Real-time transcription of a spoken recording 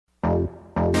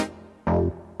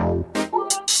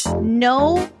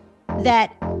know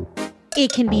that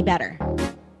it can be better.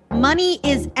 Money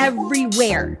is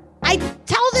everywhere. I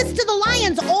tell this to the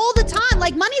Lions all the time.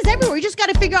 Like, money's everywhere. You just got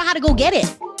to figure out how to go get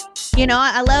it. You know,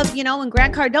 I love, when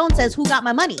Grant Cardone says, who got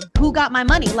my money? Who got my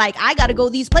money? Like, I got to go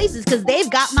these places because they've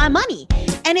got my money.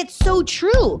 And it's so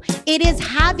true. It is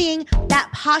having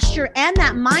that posture and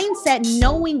that mindset,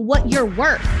 knowing what you're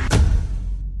worth.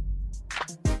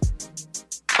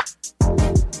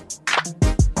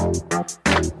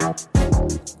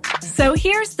 So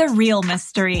here's the real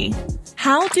mystery.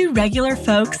 How do regular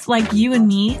folks like you and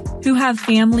me, who have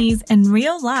families and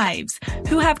real lives,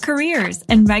 who have careers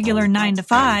and regular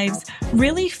 9-to-5s,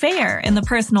 really fare in the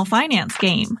personal finance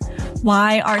game?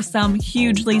 Why are some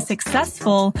hugely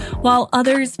successful while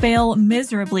others fail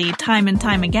miserably time and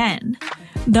time again?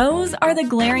 Those are the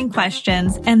glaring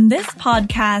questions, and this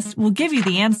podcast will give you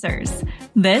the answers.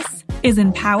 This is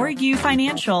Empower You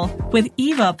Financial with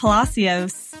Eva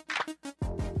Palacios.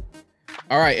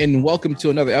 All right, and welcome to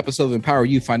another episode of Empower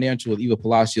You Financial with Eva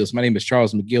Palacios. My name is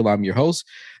Charles McGill. I'm your host.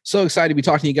 So excited to be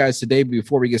talking to you guys today. But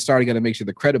before we get started, got to make sure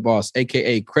the credit boss,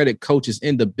 aka credit coach, is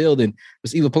in the building.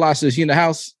 Miss Eva Palacios, you in the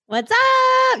house? What's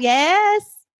up? Yes,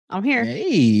 I'm here.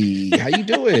 Hey, how you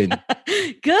doing?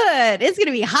 Good. It's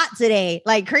gonna be hot today,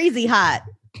 like crazy hot.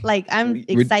 Like, I'm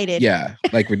excited. Yeah,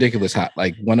 like ridiculous hot,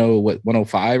 like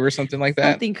 105 or something like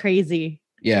that. Something crazy.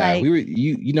 Yeah, like, we were.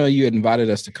 You had invited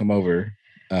us to come over.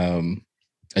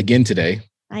 Again today.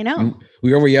 I know.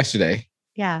 We were over yesterday.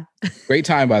 Yeah. Great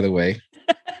time, by the way.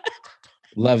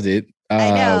 Loved it.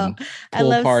 I know.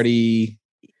 Pool party.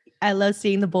 I love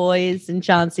seeing the boys and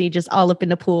Chauncey just all up in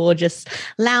the pool, just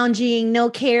lounging, no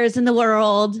cares in the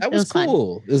world. That was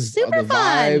cool. It was super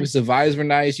fun. The vibes were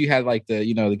nice. You had like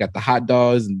they got the hot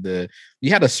dogs and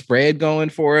you had a spread going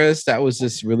for us. That was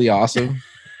just really awesome.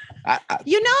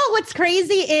 What's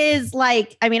crazy is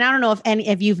like, I don't know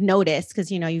if you've noticed,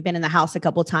 because you've been in the house a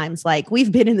couple times. Like,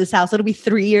 we've been in this house, it'll be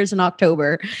 3 years in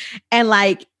October, and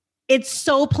like, it's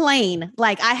so plain.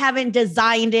 Like, I haven't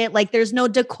designed it. Like, there's no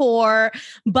decor.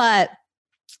 But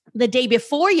the day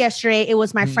before yesterday, it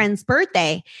was my friend's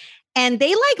birthday, and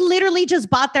they like literally just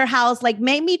bought their house like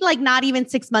maybe like not even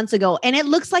 6 months ago, and it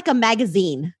looks like a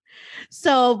magazine.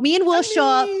 So me and Will show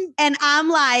up, and I'm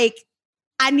like,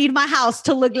 I need my house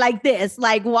to look like this.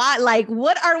 Like, what? Like,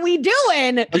 what are we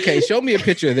doing? Okay, show me a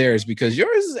picture of theirs, because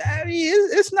yours,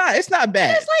 it's not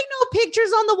bad. There's like no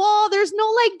pictures on the wall. There's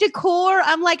no like decor.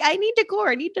 I'm like, I need decor.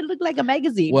 I need to look like a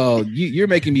magazine. Well, you're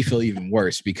making me feel even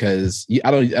worse, because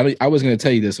I was going to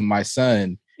tell you this. When my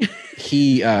son,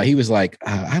 he was like,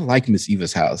 I like Miss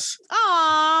Eva's house.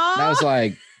 Aww. And I was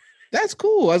like, that's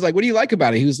cool. I was like, what do you like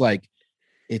about it? He was like,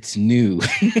 it's new.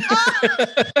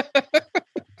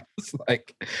 It's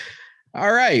like,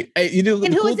 all right. Hey, and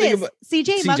who is this?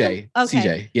 CJ? CJ. Okay.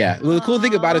 CJ. Yeah. Well, the cool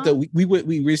thing about it, though, we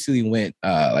recently went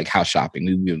like house shopping.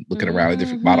 We were looking around at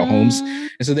different model homes, and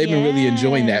so they've been really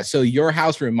enjoying that. So your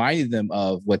house reminded them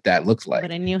of what that looks like.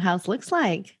 What a new house looks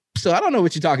like. So I don't know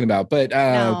what you're talking about, but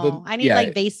no, I need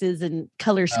like vases and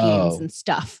color schemes and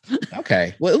stuff.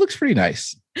 Okay. Well, it looks pretty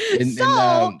nice.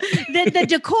 The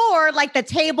decor, like the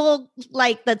table,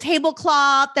 like the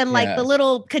tablecloth and like the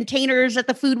little containers that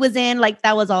the food was in, like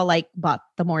that was all like bought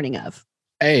the morning of.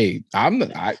 Hey,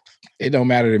 it don't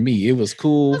matter to me. It was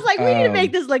cool. I was like, we need to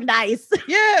make this look nice.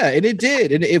 Yeah, and it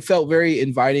did. And it felt very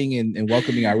inviting and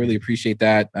welcoming. I really appreciate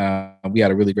that. We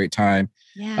had a really great time.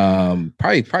 Yeah.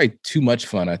 Probably too much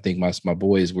fun. I think my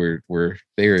boys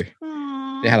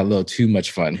they had a little too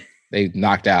much fun. They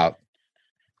knocked out.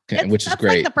 Which is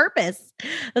great. Like the purpose.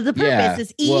 The purpose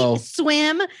is eat,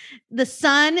 swim, the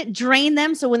sun, drain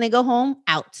them. So when they go home,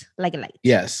 out like a light.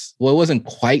 Yes. Well, it wasn't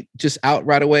quite just out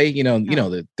right away. They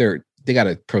got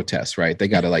to protest, right? They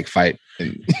got to like fight.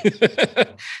 And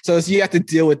so you have to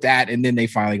deal with that. And then they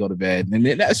finally go to bed. And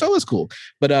then, so it was cool.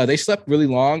 But they slept really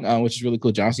long, which is really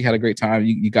cool. Johnsy had a great time.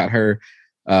 You got her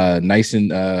nice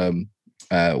and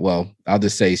well, I'll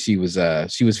just say she was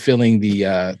feeling the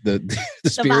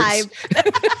spirits. Vibe.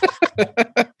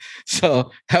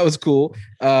 So that was cool.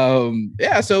 So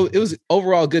it was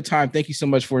overall a good time. Thank you so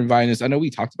much for inviting us. I know we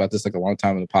talked about this like a long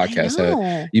time in the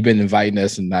podcast. You've been inviting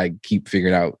us, and I keep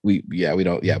figuring out we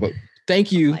don't. Yeah, but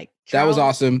thank you. Like, that was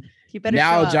awesome. You better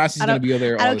now Johnson's going to be over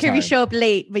there all the time. I don't care if you show up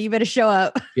late, but you better show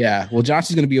up. Yeah. Well,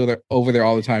 Johnson's going to be over there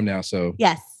all the time now. So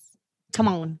yes. Come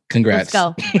on. Congrats. Let's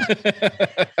go.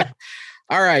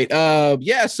 All right.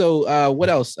 So what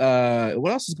else?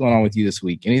 What else is going on with you this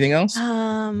week? Anything else?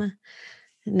 No.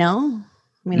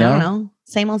 I don't know.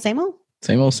 Same old. Same old.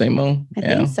 I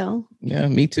think so. Yeah,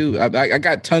 me too. I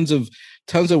got tons of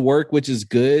work, which is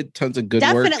good. Tons of good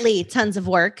work. Definitely tons of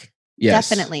work. Yes.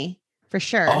 Definitely. for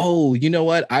sure. Oh, you know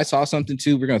what? I saw something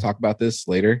too. We're going to talk about this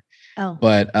later. Oh,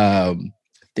 But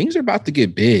things are about to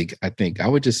get big. I think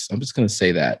I'm just going to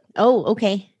say that. oh,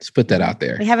 okay. Let's put that out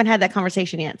there. We haven't had that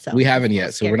conversation yet. So We haven't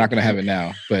yet. So we're not going to have it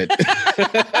now. But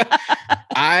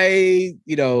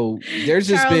there's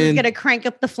just Charles is been going to crank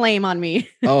up the flame on me.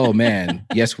 Oh man.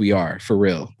 Yes, we are, for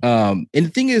real. And the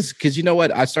thing is, because you know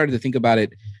what? I started to think about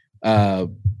it.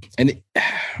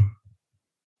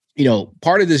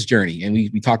 Part of this journey, and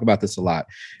we talk about this a lot,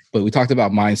 but we talked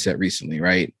about mindset recently,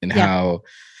 right? And how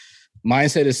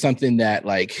mindset is something that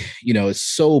is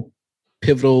so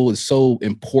pivotal, is so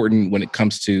important when it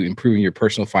comes to improving your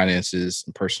personal finances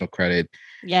and personal credit.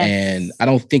 Yes. And I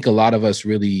don't think a lot of us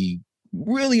really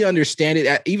understand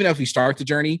it. Even if we start the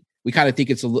journey, we kind of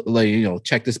think it's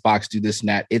check this box, do this and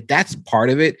that. That's part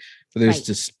of it. But there's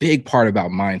this big part about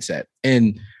mindset.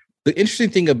 And the interesting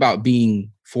thing about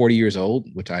being 40 years old,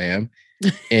 which I am,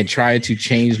 and trying to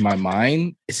change my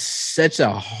mind is such a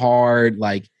hard,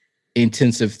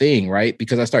 intensive thing, right?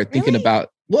 Because I start thinking about,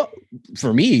 well,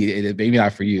 for me, maybe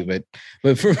not for you, but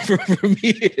for me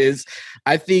it is,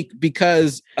 I think,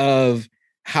 because of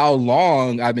how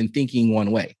long I've been thinking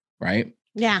one way, right?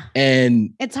 Yeah.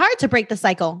 And it's hard to break the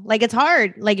cycle. It's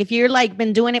hard. If you're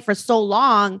been doing it for so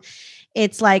long,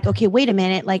 it's okay, wait a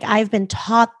minute. I've been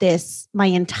taught this my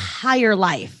entire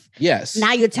life. Yes.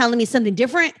 Now you're telling me something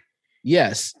different.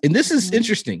 Yes. And this is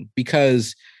interesting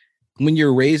because when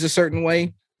you're raised a certain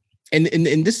way, and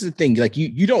this is the thing,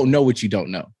 you don't know what you don't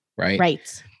know. Right.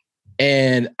 Right.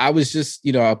 And I was just,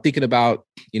 thinking about,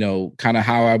 kind of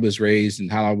how I was raised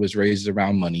and how I was raised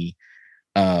around money,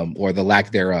 or the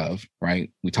lack thereof.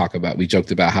 Right. We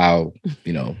joked about how,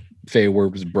 Faye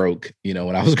Word was broke,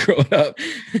 when I was growing up.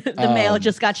 The mail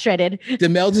just got shredded. The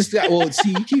mail just got,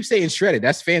 see, you keep saying shredded.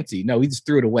 That's fancy. No, he just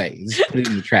threw it away. He just put it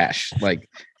in the trash. He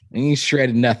ain't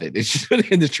shredded nothing. It's just put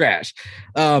it in the trash.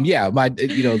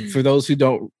 For those who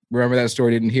don't remember that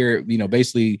story, didn't hear it,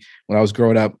 basically when I was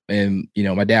growing up and,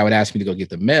 my dad would ask me to go get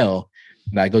the mail,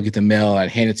 and I'd go get the mail,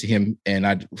 I'd hand it to him and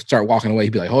I'd start walking away.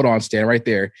 He'd be like, hold on, stand right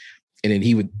there. And then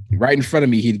he would, right in front of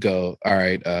me, he'd go, all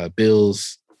right,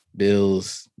 bills.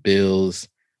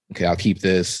 Okay, I'll keep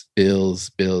this.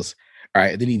 Bills. All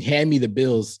right. And then he'd hand me the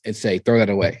bills and say, throw that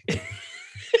away.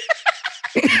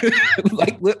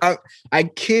 I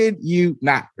kid you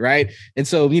not. Right. And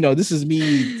so, this is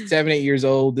me 7-8 years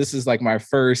old. This is my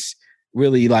first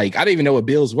really, I didn't even know what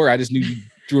bills were. I just knew you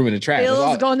threw them in the trash.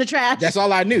 Bills go in the trash. That's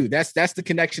all I knew. That's the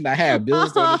connection I have.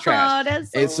 Bills go in the trash.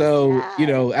 That's so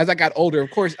sad. As I got older,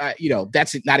 of course,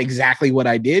 that's not exactly what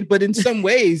I did, but in some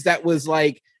ways that was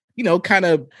kind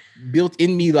of built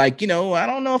in me, I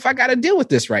don't know if I got to deal with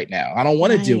this right now. I don't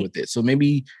want to deal with it. So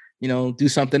maybe, do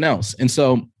something else. And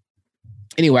so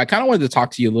anyway, I kind of wanted to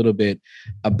talk to you a little bit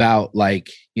about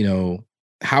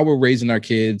how we're raising our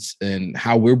kids and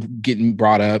how we're getting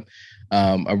brought up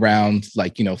around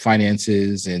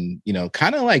finances and,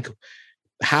 kind of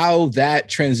how that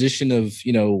transition of,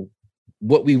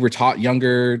 what we were taught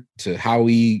younger to how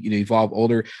we, evolve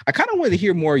older. I kind of wanted to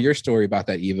hear more of your story about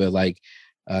that, Eva,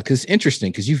 because it's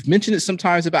interesting because you've mentioned it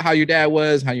sometimes about how your dad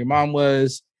was, how your mom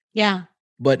was. Yeah.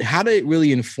 But how did it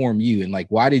really inform you? And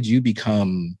why did you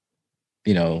become,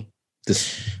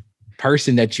 this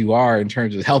person that you are in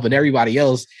terms of helping everybody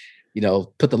else,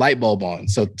 put the light bulb on?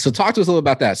 So talk to us a little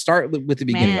about that. Start with the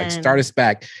beginning, start us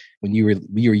back when you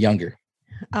were younger.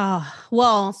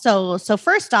 Well, so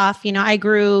first off, I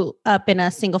grew up in a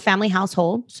single family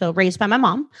household, so raised by my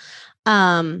mom.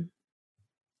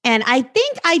 And I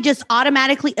think I just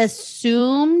automatically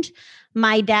assumed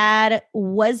my dad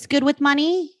was good with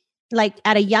money.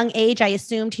 At a young age, I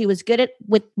assumed he was good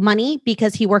with money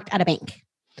because he worked at a bank.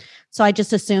 So I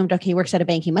just assumed, okay, he works at a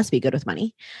bank, he must be good with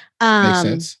money. Makes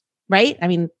sense. Right? I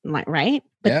mean, right?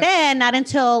 But then not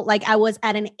until I was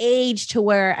at an age to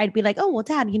where I'd be like, oh, well,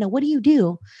 Dad, what do you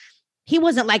do? He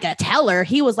wasn't a teller.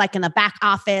 He was in the back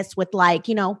office with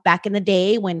back in the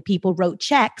day when people wrote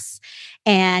checks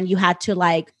and you had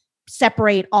to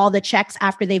separate all the checks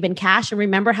after they've been cashed. And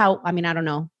remember how, I don't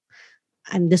know.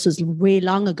 And this was way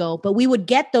long ago, but we would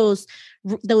get those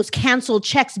canceled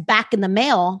checks back in the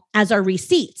mail as our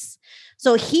receipts.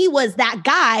 So he was that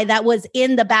guy that was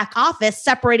in the back office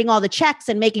separating all the checks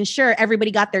and making sure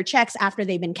everybody got their checks after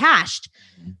they've been cashed.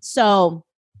 So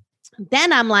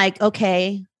then I'm like,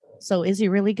 okay, so is he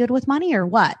really good with money or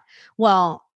what?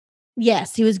 Well,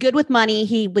 yes, he was good with money.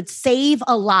 He would save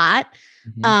a lot.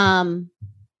 Mm-hmm.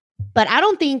 But I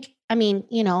don't think,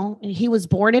 he was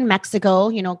born in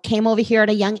Mexico, came over here at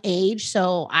a young age.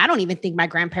 So I don't even think my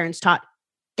grandparents taught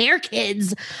their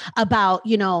kids about,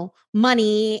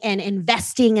 money and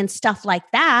investing and stuff like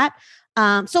that.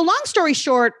 So long story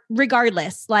short,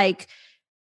 regardless, like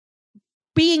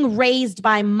being raised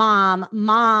by mom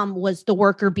was the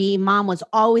worker bee. Mom was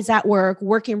always at work,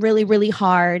 working really, really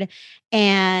hard.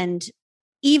 And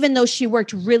even though she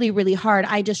worked really, really hard,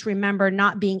 I just remember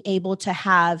not being able to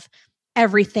have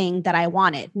everything that I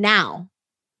wanted. Now,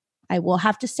 I will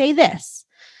have to say this.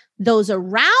 Those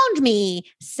around me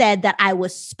said that I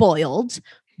was spoiled,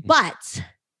 but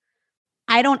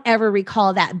I don't ever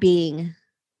recall that being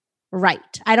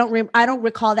right. I don't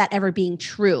recall that ever being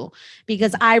true,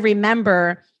 because I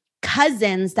remember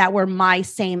cousins that were my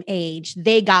same age.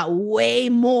 They got way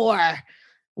more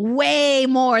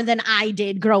than I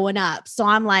did growing up. So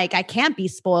I'm like, I can't be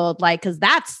spoiled, like, because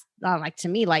that's like, to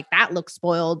me, like, that looks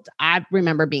spoiled. I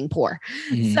remember being poor.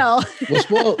 Mhm. So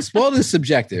Well, spoiled is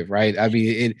subjective, right? I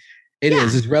mean, it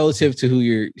is. It's relative to who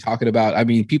you're talking about. I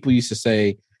mean, people used to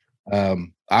say,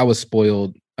 I was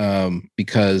spoiled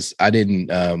because I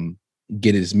didn't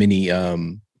get as many I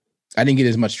didn't get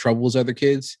as much trouble as other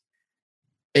kids.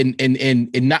 And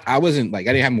not, I wasn't like,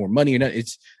 I didn't have more money or nothing.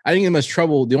 I didn't get much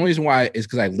trouble. The only reason why is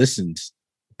because I listened.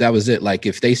 That was it. Like,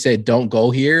 if they said don't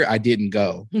go here, I didn't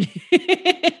go.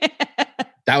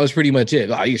 That was pretty much it.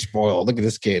 Oh, you're spoiled. Look at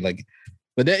this kid. Like,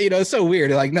 but that, it's so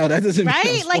weird. They're like, no, that doesn't mean I'm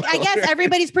right. Like, I spoiled. guess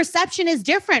everybody's perception is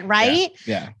different, right?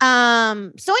 Yeah.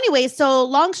 So anyway, so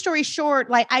long story short,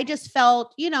 like, I just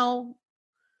felt,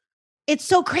 it's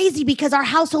so crazy because our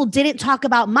household didn't talk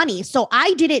about money. So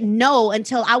I didn't know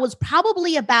until I was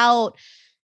probably about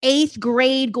 8th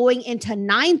grade going into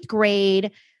 9th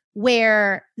grade,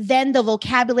 where then the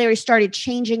vocabulary started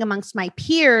changing amongst my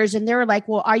peers. And they were like,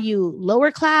 well, are you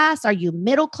lower class? Are you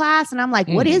middle class? And I'm like,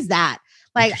 what is that?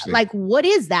 Like, what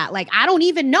is that? Like, I don't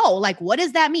even know. Like, what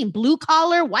does that mean? Blue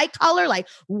collar, white collar? Like,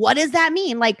 what does that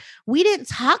mean? Like, we didn't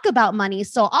talk about money.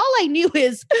 So all I knew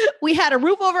is we had a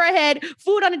roof over our head,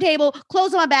 food on the table,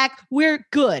 clothes on my back. We're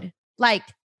good. Like,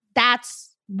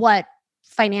 that's what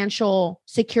financial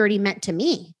security meant to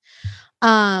me.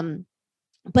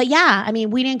 But yeah, I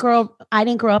mean, I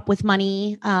didn't grow up with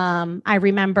money. I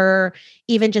remember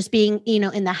even just being,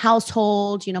 in the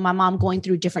household, my mom going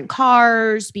through different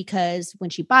cars, because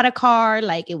when she bought a car,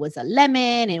 like, it was a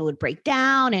lemon and it would break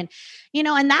down. And,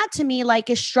 and that to me, like,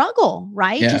 is struggle,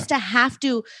 right? Yeah. Just to have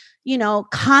to,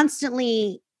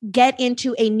 constantly get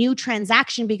into a new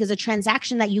transaction because a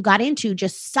transaction that you got into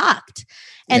just sucked.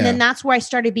 And then that's where I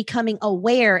started becoming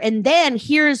aware. And then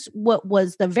here's what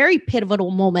was the very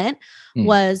pivotal moment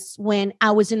was when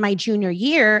I was in my junior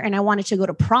year and I wanted to go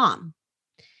to prom.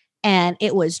 And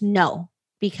it was no,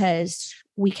 because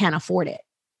we can't afford it.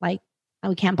 Like,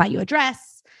 we can't buy you a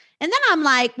dress. And then I'm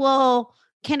like, well,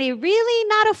 can they really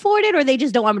not afford it, or they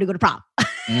just don't want me to go to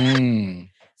prom?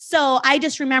 So I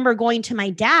just remember going to my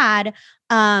dad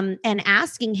and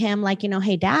asking him, like,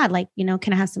 hey, Dad, like,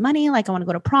 can I have some money? Like, I want to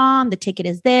go to prom. The ticket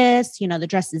is this, the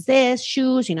dress is this,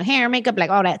 shoes, hair, makeup, like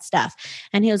all that stuff.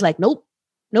 And he was like, nope,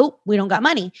 we don't got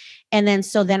money. And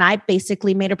then I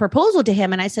basically made a proposal to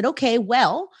him. And I said, okay,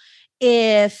 well,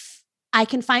 if I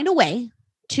can find a way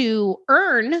to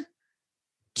earn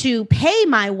to pay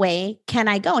my way, can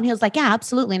I go? And he was like, yeah,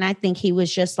 absolutely. And I think he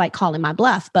was just like calling my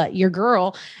bluff. But your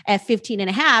girl at 15 and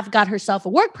a half got herself a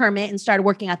work permit and started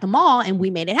working at the mall, and we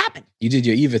made it happen. You did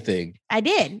your Eva thing. I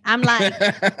did. I'm like,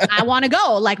 I want to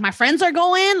go. Like, my friends are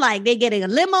going, like, they getting a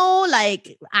limo.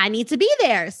 Like, I need to be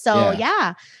there. So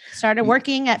started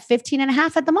working at 15 and a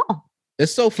half at the mall.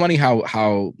 It's so funny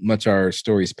how much our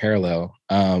stories parallel.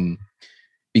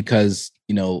 Because,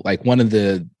 like, one of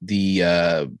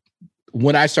the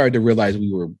when I started to realize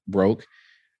we were broke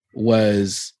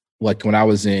was like when I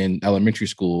was in elementary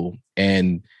school,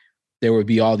 and there would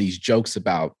be all these jokes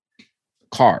about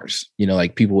cars,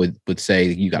 like people would say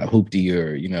you got a hoopty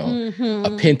or,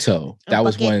 a Pinto. That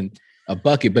was a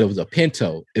bucket, but it was a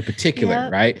Pinto in particular,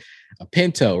 right? A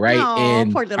Pinto, right? Aww,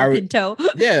 and poor little Pinto.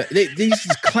 Yeah, they used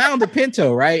to clown the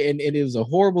Pinto, right? And it was a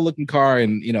horrible looking car,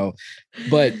 and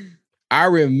but I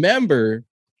remember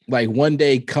like one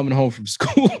day coming home from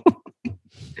school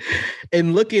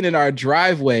and looking in our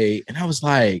driveway, and I was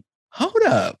like, hold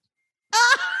up,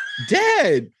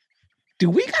 Dad,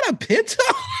 do we got a Pinto?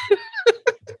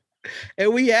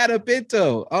 And we had a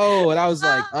Pinto. Oh, and I was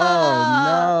like, oh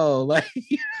no. Like,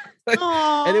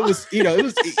 and it was,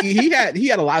 he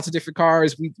had lots of different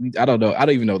cars. I don't know. I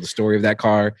don't even know the story of that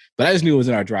car, but I just knew it was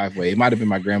in our driveway. It might've been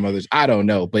my grandmother's. I don't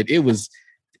know, but it was,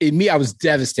 I was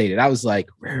devastated. I was like,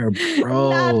 we're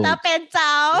broke. Not the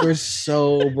Pinto. We're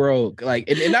so broke. Like,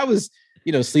 and I was,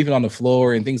 sleeping on the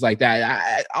floor and things like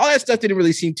that. All that stuff didn't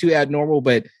really seem too abnormal,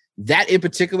 but that in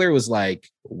particular was like,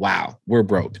 wow, we're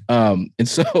broke. And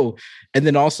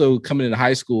then also coming into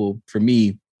high school for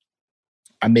me,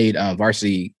 I made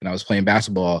varsity and I was playing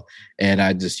basketball, and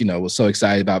I just, was so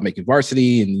excited about making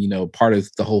varsity. And, part of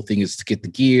the whole thing is to get the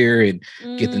gear and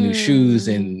get the new shoes.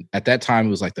 And at that time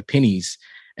it was like the pennies,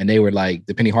 and they were like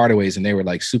the Penny Hardaways, and they were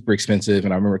like super expensive.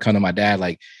 And I remember coming to my dad,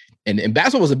 like, and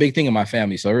basketball was a big thing in my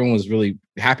family. So everyone was really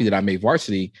happy that I made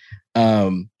varsity.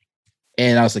 And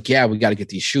I was like, yeah, we got to get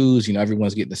these shoes.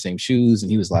 Everyone's getting the same shoes.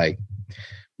 And he was like,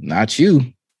 not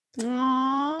you.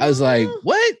 Aww. I was like,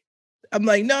 what? I'm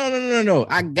like, no.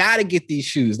 I got to get these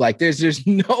shoes. Like, there's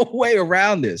no way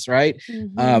around this. Right.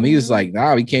 Mm-hmm. He was like,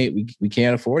 nah, we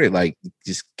can't afford it. Like,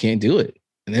 just can't do it.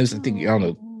 And it was, I think, I don't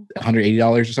know,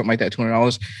 $180 or something like that,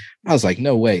 $200. I was like,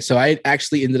 no way. So I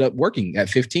actually ended up working at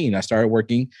 15. I started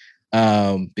working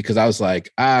because I was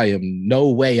like, I am no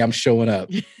way I'm showing up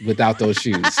without those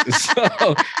shoes.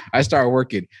 So I started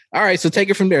working. All right. So take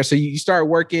it from there. So you start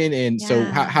working. And so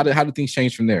how did things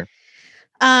change from there?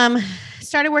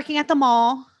 Started working at the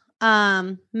mall,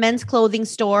 men's clothing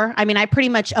store. I mean, I pretty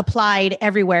much applied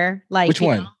everywhere. Like, which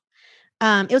one?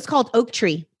 It was called Oak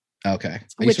Tree. Okay.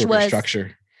 Which was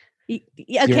Structure.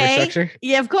 Okay. Structure?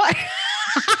 Yeah, of course.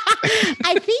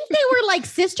 I think they were like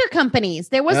sister companies.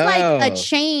 There was like a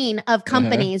chain of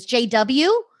companies, JW.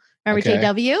 Remember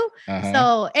JW?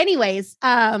 So anyways,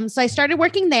 so I started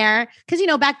working there because,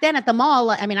 back then at the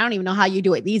mall, I mean, I don't even know how you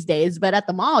do it these days, but at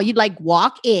the mall, you'd like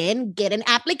walk in, get an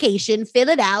application, fill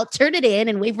it out, turn it in,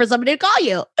 and wait for somebody to call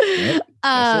you.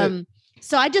 Yep,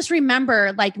 so I just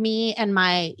remember like me and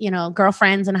my,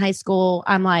 girlfriends in high school,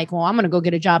 I'm like, well, I'm going to go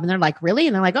get a job. And they're like, really?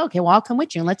 And they're like, okay, well, I'll come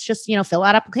with you and let's just, fill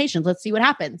out applications. Let's see what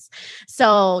happens.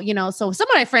 So, so some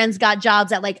of my friends got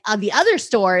jobs at like the other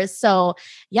stores. So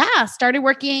yeah, started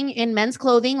working in men's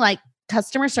clothing, like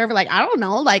customer service. Like, I don't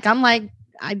know, like, I'm like,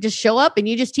 I just show up and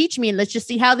you just teach me and let's just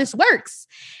see how this works.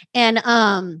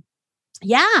 And,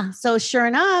 yeah, so sure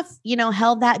enough,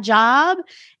 held that job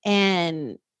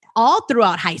and all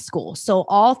throughout high school. So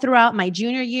all throughout my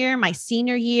junior year, my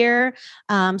senior year.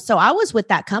 So I was with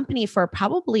that company for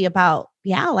probably about,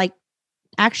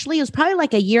 actually it was probably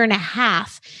like a year and a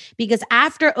half, because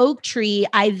after Oak Tree,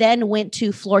 I then went to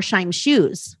Florsheim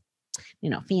Shoes,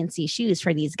 fancy shoes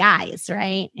for these guys.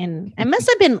 Right. And I must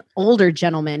have been older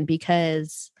gentlemen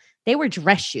because they were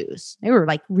dress shoes. They were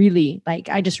like really like,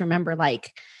 I just remember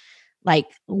like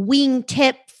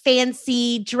wingtip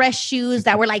fancy dress shoes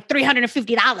that were like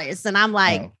 $350. And I'm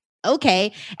like,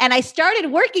 okay. And I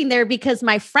started working there because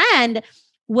my friend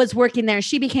was working there.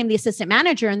 She became the assistant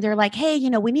manager and they're like, hey,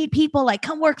 we need people, like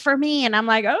come work for me. And I'm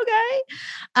like,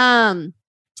 okay.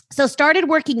 So started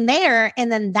working there.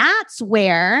 And then that's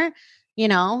where,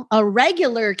 a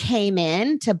regular came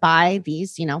in to buy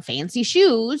these, fancy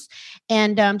shoes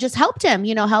and just helped him,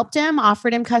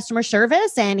 offered him customer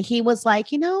service. And he was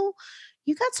like, you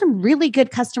got some really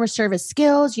good customer service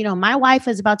skills. My wife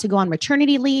is about to go on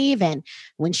maternity leave. And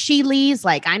when she leaves,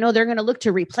 like, I know they're going to look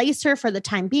to replace her for the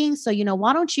time being. So,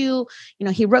 why don't you,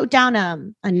 he wrote down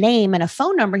a name and a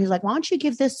phone number. He's like, why don't you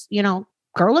give this,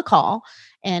 girl a call?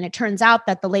 And it turns out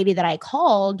that the lady that I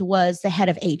called was the head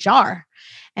of HR.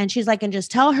 And she's like, and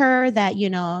just tell her that,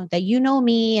 that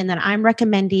me and that I'm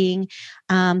recommending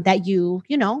that you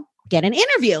get an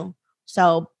interview.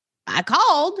 So I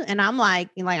called and I'm like,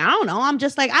 I don't know. I'm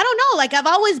just like, I don't know. Like, I've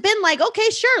always been like, okay,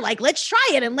 sure. Like, let's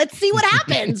try it and let's see what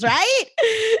happens. Right.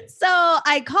 So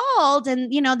I called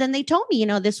and, then they told me,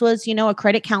 this was, a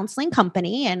credit counseling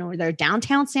company and they're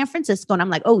downtown San Francisco. And I'm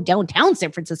like, oh, downtown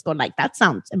San Francisco. Like, that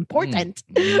sounds important.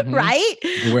 Mm-hmm. Right.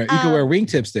 You can wear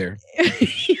wingtips there.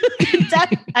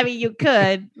 I mean, you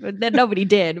could, but then nobody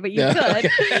did, but you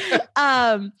could.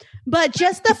 But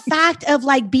just the fact of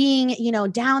like being,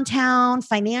 downtown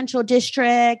financial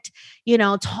district,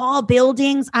 tall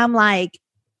buildings, I'm like,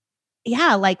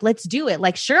 yeah, like, let's do it.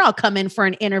 Like, sure, I'll come in for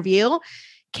an interview.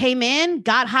 Came in,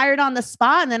 got hired on the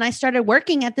spot. And then I started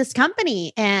working at this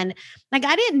company and like,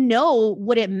 I didn't know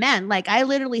what it meant. Like I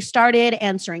literally started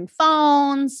answering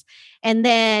phones and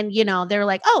then, they're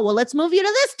like, oh, well, let's move you to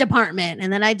this department.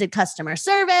 And then I did customer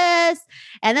service.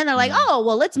 And then they're like, oh,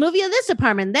 well, let's move you to this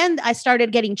department. Then I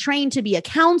started getting trained to be a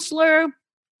counselor.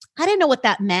 I didn't know what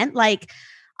that meant. Like,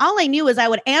 all I knew is I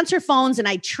would answer phones and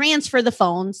I'd transfer the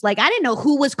phones. Like, I didn't know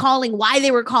who was calling, why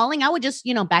they were calling. I would just,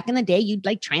 back in the day, you'd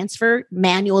like transfer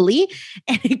manually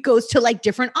and it goes to like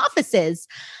different offices.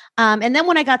 And then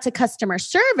when I got to customer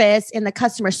service in the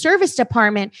customer service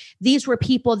department, these were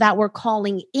people that were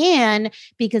calling in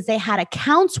because they had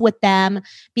accounts with them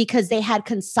because they had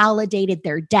consolidated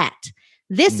their debt.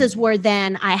 This is where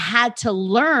then I had to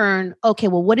learn, okay,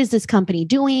 well, what is this company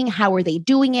doing? How are they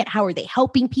doing it? How are they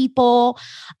helping people?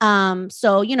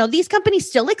 So, these companies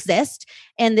still exist.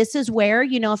 And this is where,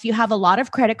 if you have a lot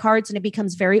of credit cards and it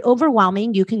becomes very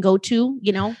overwhelming, you can go to,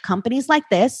 companies like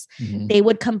this. Mm-hmm. They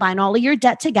would combine all of your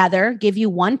debt together, give you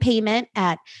one payment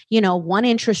at, one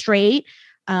interest rate.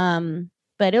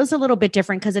 But it was a little bit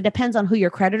different because it depends on who your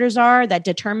creditors are. That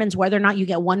determines whether or not you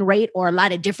get one rate or a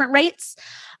lot of different rates.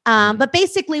 But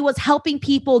basically was helping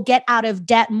people get out of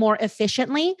debt more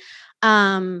efficiently.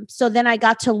 So then I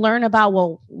got to learn about,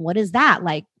 well, what is that?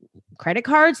 Like credit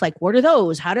cards? Like, what are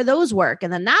those? How do those work?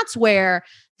 And then that's where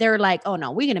they're like, oh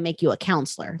no, we're going to make you a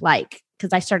counselor. Like,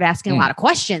 because I started asking a lot of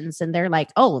questions and they're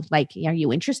like, oh, like, are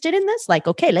you interested in this? Like,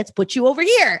 okay, let's put you over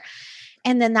here.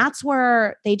 And then that's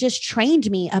where they just trained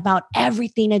me about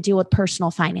everything to do with personal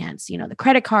finance, the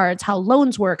credit cards, how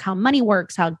loans work, how money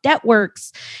works, how debt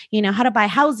works, how to buy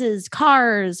houses,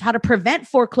 cars, how to prevent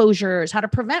foreclosures, how to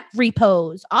prevent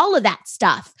repos, all of that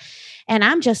stuff. And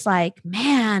I'm just like,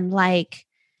 man, like,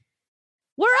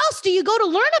 where else do you go to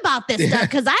learn about this stuff?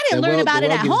 Because I didn't learn about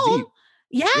it at home.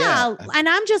 Yeah. And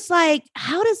I'm just like,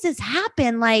 how does this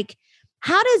happen? Like,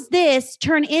 how does this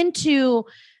turn into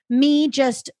me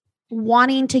just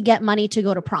wanting to get money to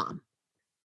go to prom?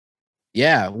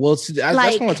 Yeah. Well, that's what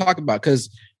I want to talk about because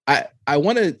I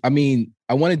want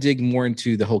to dig more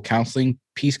into the whole counseling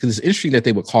piece because it's interesting that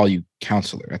they would call you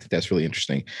counselor. I think that's really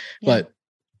interesting. Yeah. But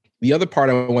the other part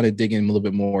I want to dig in a little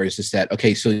bit more is just that,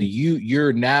 okay, so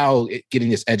you're now getting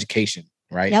this education,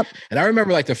 right? Yep. And I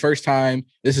remember like the first time,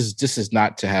 this is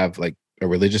not to have like a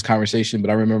religious conversation,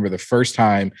 but I remember the first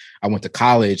time I went to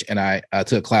college and I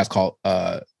took a class called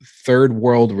Third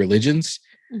World Religions.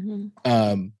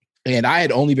 Mm-hmm. And I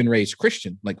had only been raised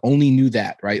Christian, like only knew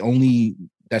that, right?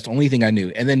 That's the only thing I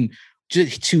knew. And then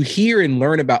just to hear and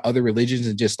learn about other religions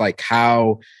and just like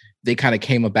how they kind of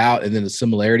came about and then the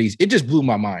similarities, it just blew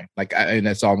my mind. Like, and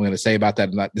that's all I'm going to say about that.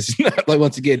 This is not like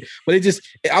once again, but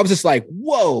I was just like,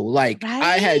 whoa, like right?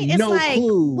 I had no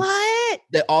clue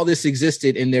that all this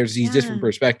existed and there's these different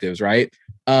perspectives. Right.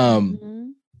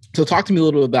 So talk to me a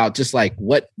little bit about just like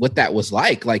what that was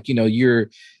like. Like, you've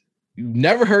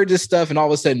never heard this stuff and all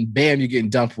of a sudden, bam, you're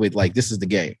getting dumped with like, this is the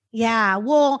game. Yeah.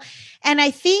 Well, and I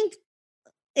think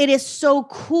it is so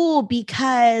cool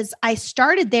because I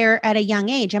started there at a young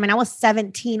age. I mean, I was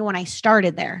 17 when I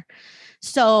started there.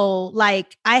 So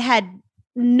like I had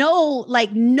no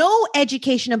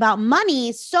education about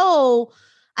money. So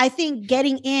I think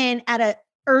getting in at an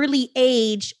early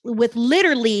age with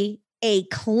literally a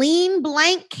clean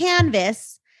blank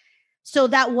canvas so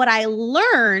that what I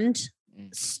learned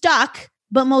stuck,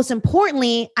 but most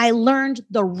importantly, I learned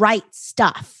the right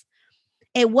stuff.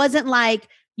 It wasn't like,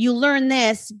 you learn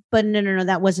this, but no,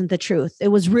 that wasn't the truth. It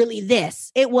was really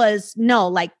this. It was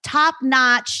like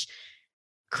top-notch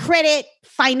credit,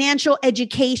 financial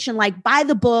education, like by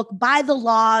the book, by the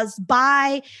laws,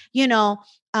 by,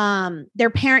 their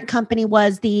parent company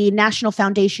was the National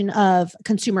Foundation of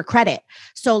Consumer Credit.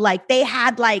 So like they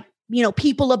had like,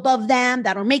 people above them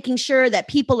that are making sure that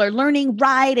people are learning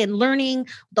right and learning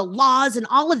the laws and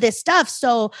all of this stuff.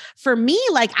 So for me,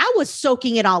 like I was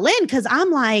soaking it all in because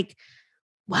I'm like,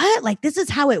 what? Like, this is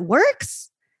how it works?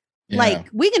 Yeah. Like,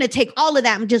 we're going to take all of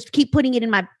that and just keep putting it in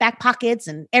my back pockets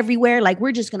and everywhere. Like,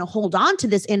 we're just going to hold on to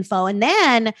this info. And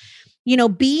then,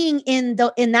 being in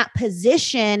that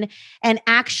position and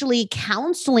actually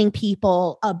counseling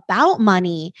people about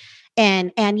money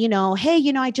and,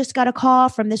 hey, I just got a call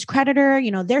from this creditor,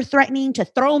 they're threatening to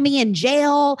throw me in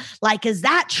jail. Like, is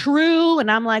that true? And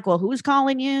I'm like, well, who's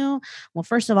calling you? Well,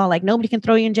 first of all, like nobody can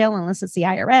throw you in jail unless it's the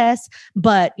IRS,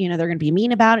 but they're going to be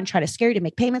mean about it and try to scare you to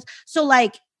make payments. So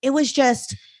like, it was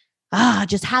just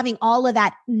having all of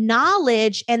that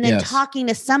knowledge and then talking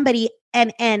to somebody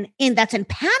and that's in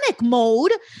panic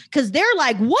mode because they're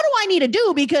like, what do I need to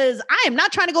do? Because I am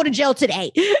not trying to go to jail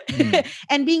today.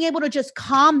 And being able to just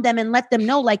calm them and let them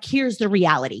know, like, here's the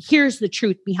reality. Here's the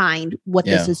truth behind what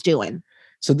this is doing.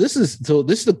 So this is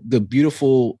the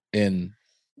beautiful and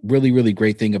really, really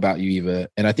great thing about you, Eva.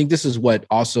 And I think this is what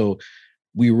also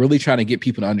we're really trying to get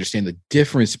people to understand the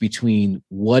difference between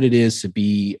what it is to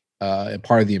be a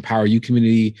part of the Empower You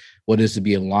community, what it is to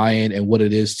be a Lion, and what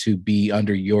it is to be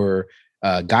under your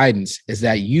guidance is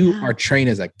that you are trained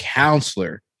as a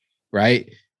counselor,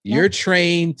 right? You're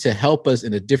trained to help us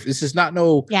in a different, this is not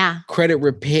no credit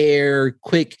repair,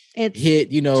 quick hit,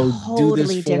 do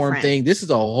this form thing. This is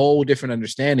a whole different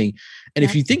understanding. And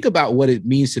if you think about what it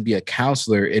means to be a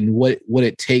counselor and what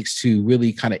it takes to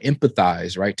really kind of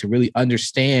empathize, right? To really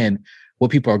understand what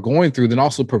people are going through, then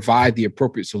also provide the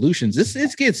appropriate solutions.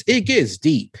 It gets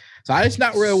deep. So I just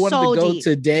not really wanted to go deep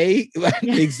today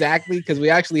exactly, because we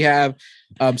actually have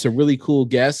some really cool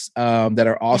guests that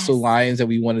are also lions that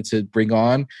we wanted to bring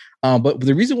on. But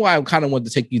the reason why I kind of wanted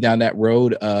to take you down that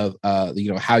road of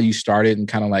how you started and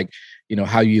kind of like,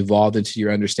 how you evolved into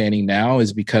your understanding now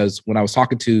is because when I was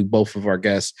talking to both of our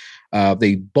guests,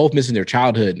 they both mentioned their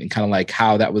childhood and kind of like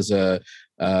how that was a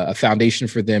foundation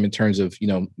for them in terms of,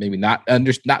 maybe not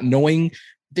knowing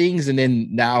things and then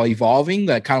now evolving.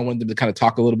 I kind of wanted them to kind of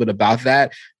talk a little bit about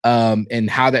that and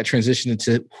how that transitioned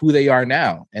into who they are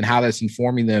now and how that's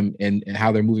informing them and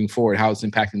how they're moving forward, how it's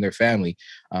impacting their family,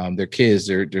 their kids,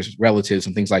 their relatives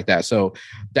and things like that. So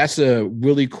that's a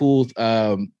really cool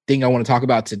thing I want to talk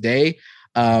about today.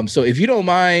 So if you don't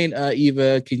mind,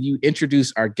 Eva, can you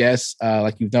introduce our guests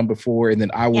like you've done before, and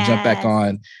then I will jump back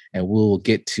on and we'll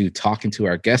get to talking to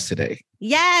our guests today.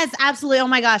 Yes, absolutely. Oh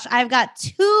my gosh. I've got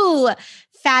two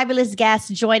fabulous guests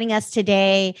joining us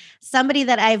today. Somebody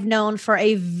that I've known for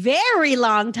a very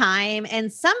long time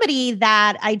and somebody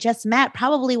that I just met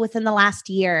probably within the last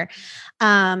year.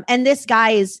 And this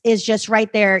guy is just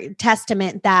right there,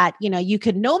 testament that, you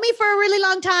could know me for a really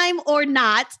long time or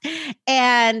not.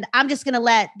 And I'm just going to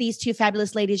let these two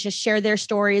fabulous ladies just share their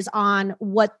stories on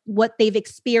what they've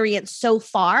experienced so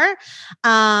far.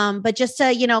 But just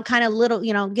to, kind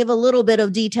of give a little bit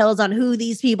of details on who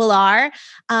these people are.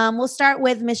 We'll start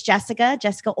with Miss Jessica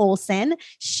Olson.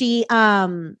 She,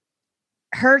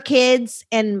 her kids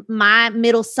and my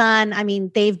middle son,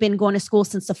 they've been going to school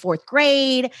since the 4th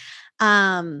grade.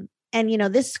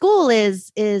 And this school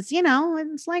is, it's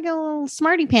like a little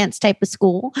smarty pants type of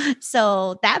school.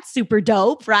 So that's super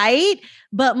dope, right?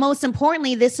 But most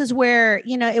importantly, this is where,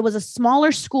 it was a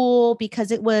smaller school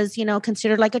because it was,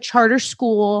 considered like a charter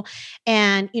school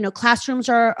and, classrooms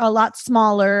are a lot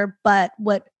smaller. But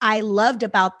what I loved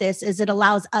about this is it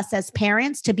allows us as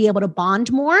parents to be able to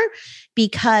bond more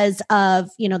because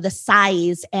of, the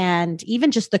size and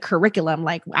even just the curriculum.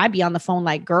 Like I'd be on the phone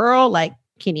like, girl, like,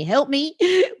 can you help me?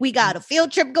 We got a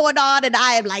field trip going on and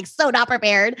I am like so not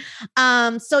prepared.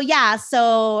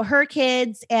 So her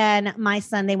kids and my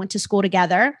son, they went to school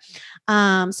together.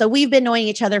 So we've been knowing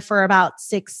each other for about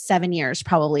 6-7 years,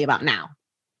 probably about now.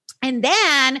 And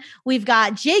then we've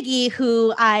got Jiggy,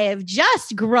 who I have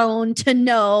just grown to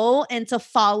know and to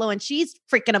follow. And she's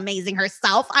freaking amazing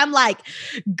herself. I'm like,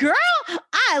 girl,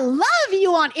 I love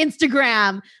you on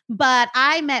Instagram. But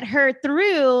I met her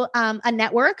through a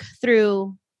network,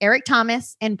 through Eric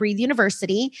Thomas and Breathe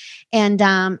University. And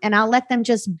I'll let them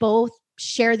just both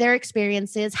share their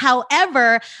experiences.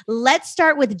 However, let's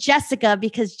start with Jessica,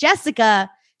 because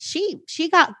Jessica, she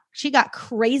got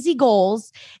crazy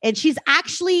goals and she's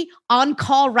actually on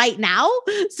call right now.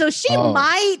 So she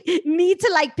might need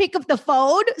to like pick up the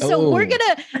phone. So we're going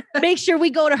to make sure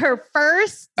we go to her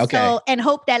first. Okay. And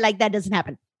hope that like that doesn't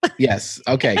happen. Yes.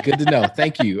 Okay. Good to know.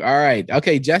 Thank you. All right.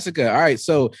 Okay. Jessica. All right.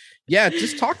 So yeah,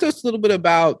 just talk to us a little bit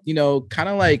about, kind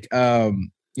of like,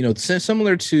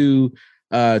 similar to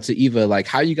Eva, like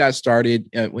how you guys started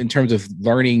in terms of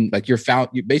learning, like your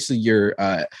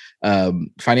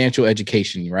financial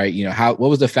education, right? What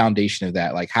was the foundation of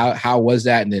that? Like how was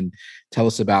that? And then tell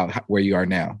us about where you are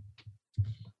now.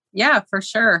 Yeah, for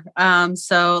sure.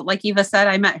 So like Eva said,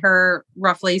 I met her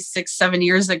roughly 6-7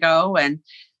 years ago, and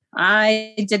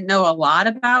I didn't know a lot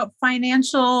about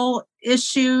financial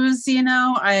issues.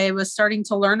 I was starting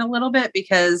to learn a little bit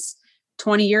because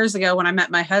 20 years ago when I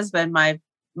met my husband,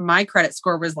 my credit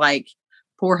score was like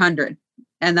 400.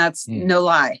 And that's no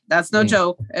lie. That's no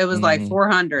joke. It was like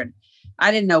 400.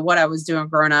 I didn't know what I was doing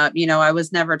growing up. I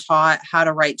was never taught how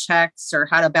to write checks or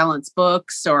how to balance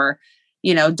books or,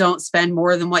 don't spend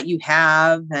more than what you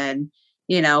have. And,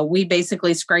 we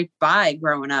basically scraped by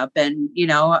growing up. And,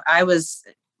 I was,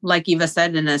 like Eva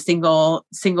said, in a single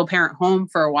parent home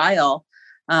for a while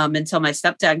until my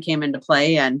stepdad came into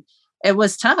play. And it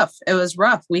was tough. It was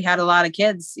rough. We had a lot of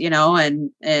kids, and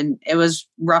it was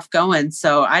rough going.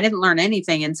 So I didn't learn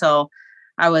anything until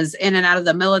I was in and out of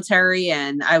the military.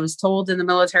 And I was told in the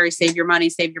military, save your money,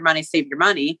 save your money, save your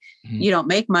money. Mm-hmm. You don't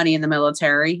make money in the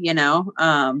military,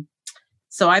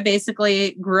 So I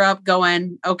basically grew up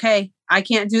going, okay, I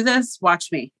can't do this.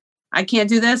 Watch me. I can't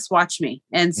do this. Watch me.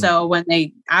 And so when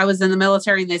I was in the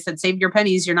military and they said, save your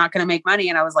pennies, you're not going to make money.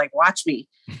 And I was like, watch me,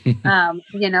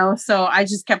 so I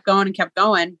just kept going and kept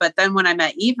going. But then when I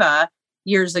met Eva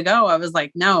years ago, I was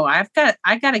like, no, I got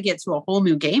to get to a whole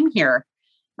new game here.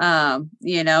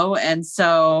 And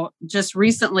so just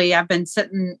recently I've been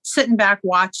sitting back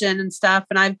watching and stuff.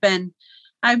 And I've been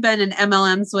in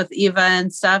MLMs with Eva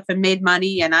and stuff and made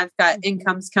money. And I've got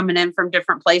incomes coming in from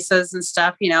different places and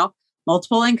stuff,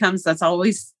 multiple incomes. That's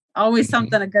always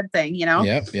something, a good thing,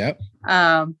 Yep.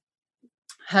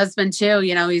 Husband too,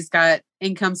 he's got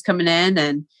incomes coming in,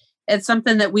 and it's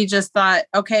something that we just thought,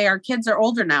 okay, our kids are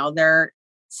older now. They're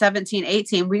 17,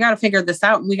 18. We got to figure this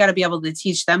out, and we got to be able to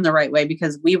teach them the right way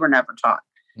because we were never taught.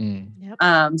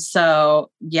 Yep.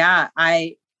 So yeah,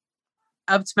 I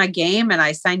upped my game and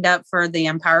I signed up for the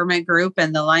empowerment group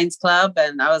and the Lions Club.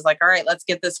 And I was like, all right, let's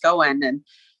get this going. And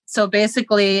so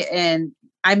basically,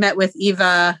 I met with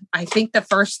Eva, I think the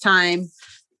first time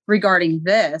regarding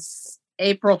this,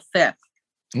 April 5th.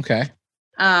 Okay.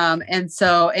 And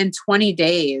so in 20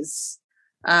 days,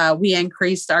 we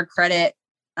increased our credit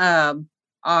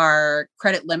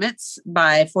limits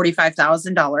by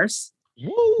 $45,000.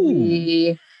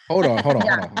 Hold on.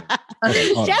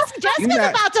 Jessica's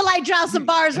about to like drop some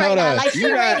bars right now. Like she's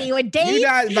ready with dates. You're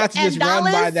not about to just run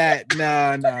by that.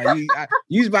 No.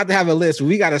 You're about to have a list.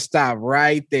 We got to stop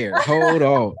right there. Hold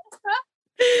on.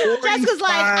 Jessica's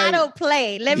like, I don't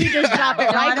play. Let me just drop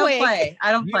it right quick.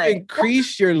 I don't play. You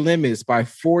increased your limits by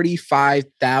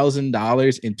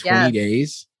 $45,000 in 20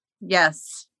 days.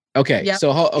 Yes. Okay. Yep.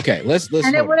 So, let's.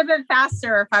 And it would have been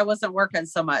faster if I wasn't working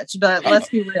so much, but let's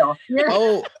be real.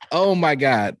 Oh my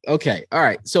God. Okay. All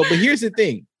right. So, but here's the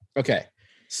thing. Okay.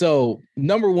 So,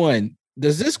 number one,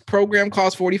 does this program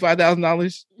cost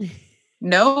 $45,000?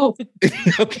 No.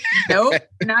 Okay. Nope.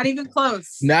 Not even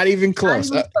close. Not even close.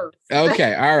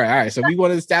 Okay. All right. So we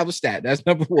want to establish that. That's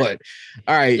number one.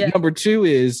 All right. Yeah. Number two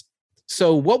is,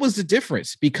 so what was the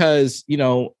difference? Because,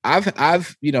 I've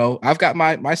got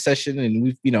my session,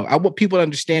 and I want people to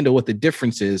understand what the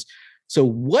difference is. So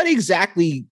what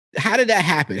exactly, how did that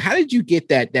happen? How did you get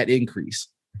that increase?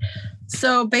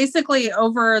 So basically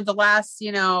over the last,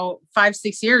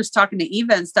 5-6 years talking to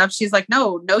Eva and stuff, she's like,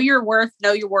 no, know your worth,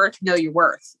 know your worth, know your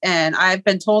worth. And I've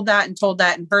been told that and heard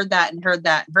that and heard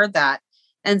that and heard that.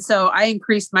 And so I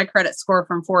increased my credit score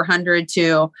from 400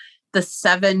 to the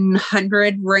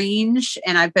 700 range.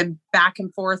 And I've been back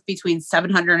and forth between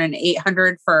 700 and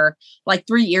 800 for like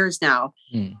 3 years now.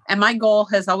 And my goal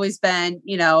has always been,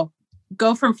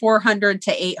 go from 400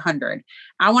 to 800.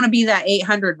 I want to be that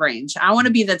 800 range. I want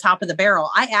to be the top of the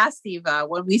barrel. I asked Eva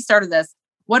when we started this,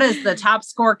 what is the top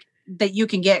score that you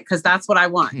can get? Because that's what I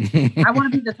want. I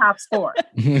want to be the top score.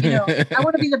 I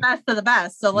want to be the best of the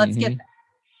best. So let's get that.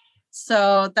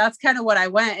 So that's kind of what I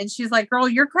went. And she's like, girl,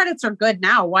 your credits are good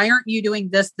now. Why aren't you doing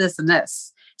this, this, and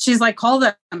this? She's like, call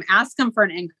them, ask them for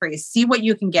an increase, see what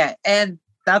you can get. And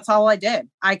that's all I did.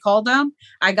 I called them.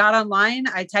 I got online.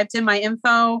 I typed in my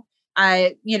info.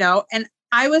 And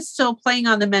I was still playing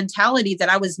on the mentality that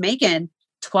I was making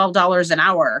 $12 an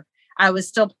hour. I was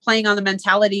still playing on the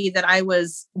mentality that I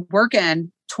was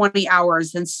working 20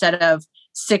 hours instead of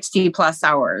 60 plus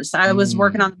hours. I was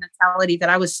working on the mentality that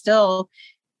I was still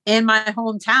in my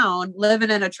hometown, living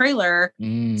in a trailer,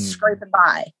 scraping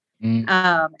by.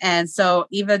 And so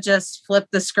Eva just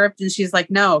flipped the script and she's like,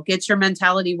 no, get your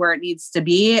mentality where it needs to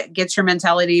be. Get your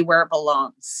mentality where it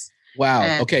belongs. Wow.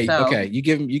 And okay. You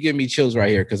give me chills right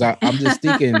here. Cause I'm just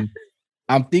thinking,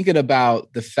 I'm thinking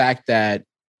about the fact that,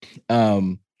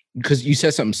 because you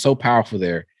said something so powerful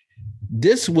there.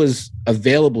 This was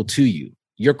available to you.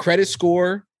 Your credit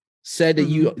score said that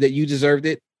you deserved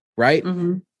it, right?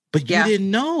 But you didn't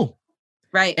know.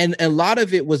 Right. And a lot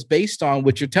of it was based on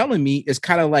what you're telling me is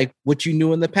kind of like what you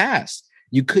knew in the past.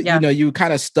 You could, you were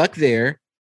kind of stuck there.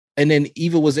 And then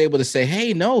Eva was able to say,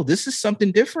 hey, no, this is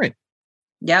something different.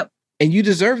 Yep. And you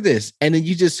deserve this. And then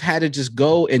you just had to just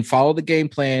go and follow the game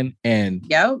plan and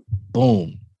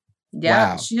boom.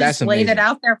 Yeah. Wow, she just laid it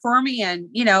out there for me. And,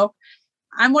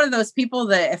 I'm one of those people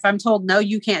that if I'm told, no,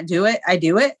 you can't do it, I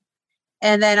do it.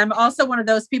 And then I'm also one of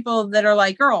those people that are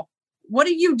like, girl, what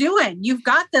are you doing? You've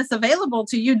got this available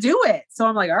to you. Do it. So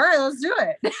I'm like, all right, let's do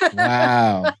it.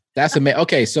 Wow. That's amazing.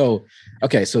 Okay. So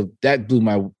that blew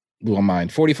my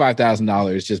mind.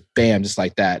 $45,000, just bam, just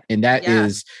like that. And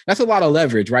that's a lot of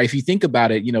leverage, right? If you think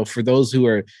about it, for those who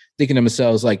are thinking to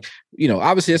themselves, like,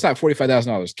 obviously it's not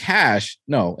 $45,000 cash.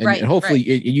 No. And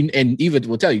hopefully and Eva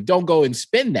will tell you, don't go and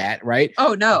spend that. Right.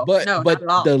 Oh no, but not at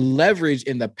all. The leverage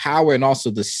and the power and also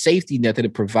the safety net that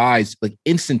it provides, like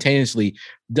instantaneously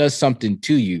does something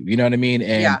to you. You know what I mean?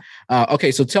 And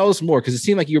okay. So tell us more, because it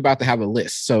seemed like you're about to have a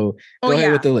list. So go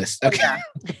ahead with the list. Okay.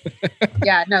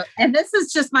 No. And this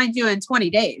is just mind you in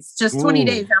 20 days, just 20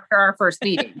 days after our first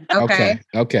meeting. Okay.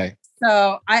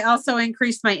 So I also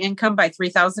increased my income by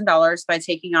 $3,000 by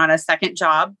taking on a second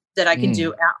job that I can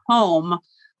do at home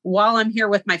while I'm here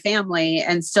with my family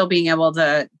and still being able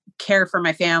to care for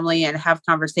my family and have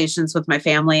conversations with my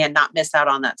family and not miss out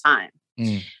on that time.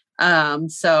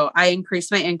 So I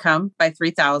increased my income by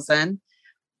 $3,000.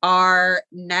 Our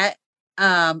net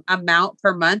amount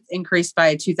per month increased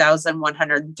by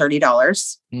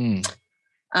 $2,130.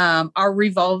 Our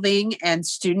revolving and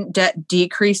student debt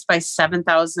decreased by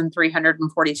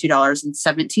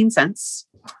 $7,342.17.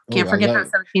 Can't forget that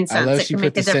 17 cents. I love it she can put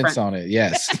make the a difference. cents on it.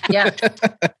 Yes. Yeah.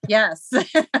 Yes.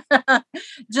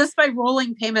 Just by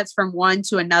rolling payments from one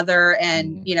to another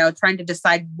and, trying to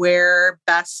decide where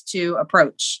best to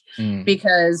approach.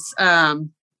 Because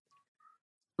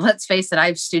let's face it, I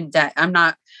have student debt.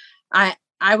 I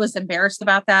was embarrassed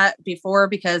about that before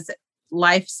because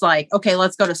life's like, okay,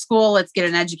 let's go to school. Let's get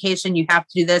an education. You have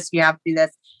to do this. You have to do this,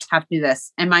 have to do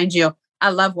this. And mind you, I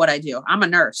love what I do. I'm a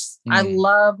nurse. I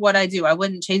love what I do. I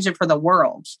wouldn't change it for the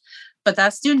world. But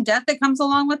that student debt that comes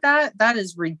along with that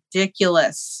is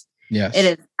ridiculous. Yes. It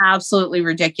is absolutely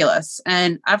ridiculous.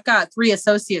 And I've got 3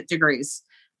 associate degrees.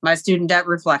 My student debt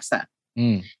reflects that.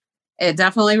 It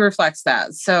definitely reflects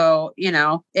that. So,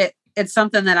 it's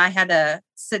something that I had to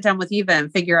sit down with Eva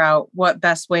and figure out what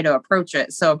best way to approach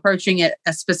it. So approaching it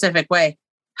a specific way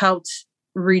helped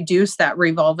reduce that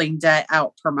revolving debt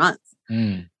out per month,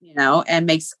 and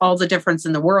makes all the difference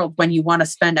in the world when you want to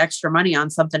spend extra money on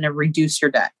something to reduce your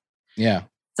debt. Yeah.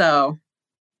 So,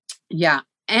 yeah.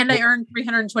 And I earned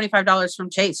 $325 from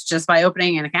Chase just by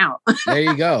opening an account. There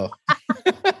you go.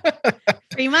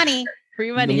 Free money.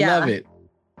 Free money. Love it.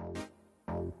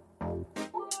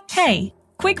 Hey,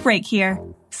 quick break here.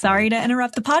 Sorry to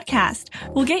interrupt the podcast.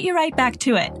 We'll get you right back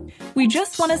to it. We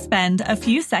just want to spend a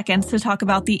few seconds to talk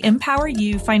about the Empower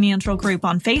You Financial Group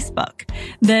on Facebook.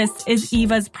 This is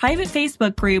Eva's private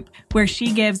Facebook group where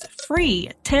she gives free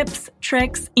tips,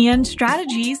 tricks, and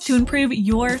strategies to improve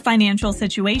your financial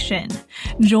situation.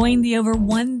 Join the over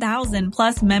 1,000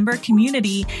 plus member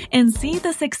community and see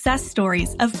the success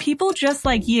stories of people just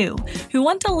like you who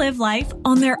want to live life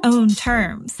on their own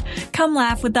terms. Come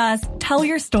laugh with us, tell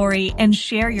your story, and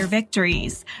share your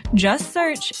victories. Just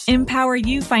search Empower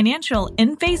You Financial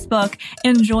in Facebook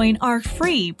and join our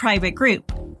free private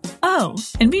group. Oh,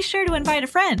 and be sure to invite a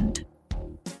friend.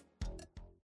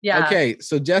 Yeah. Okay.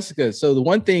 So Jessica, the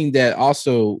one thing that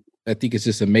also I think is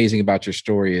just amazing about your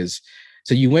story is,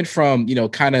 so you went from,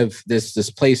 kind of this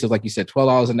place of, like you said,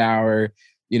 $12 an hour,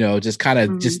 just kind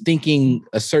of just thinking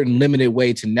a certain limited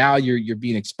way to now you're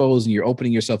being exposed and you're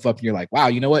opening yourself up and you're like, wow,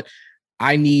 you know what?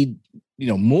 I need,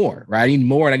 more, right? I need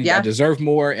more and I deserve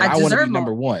more and I want to be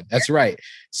number one. That's right.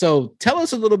 So tell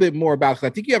us a little bit more about, because I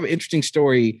think you have an interesting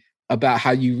story about how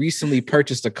you recently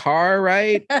purchased a car,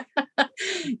 right?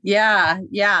 Yeah.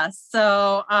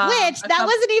 So, which that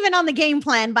wasn't even on the game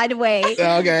plan, by the way.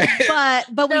 Okay.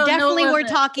 But we definitely were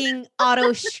talking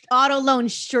auto loan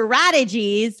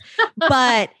strategies.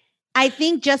 But I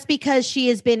think just because she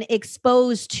has been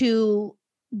exposed to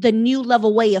the new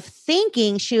level way of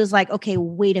thinking, she was like, okay,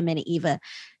 wait a minute, Eva.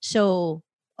 So,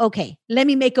 okay, let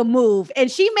me make a move.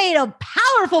 And she made a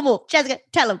powerful move. Jessica,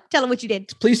 tell him what you did.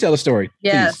 Please tell the story.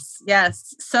 Yes.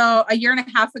 So a year and a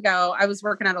half ago, I was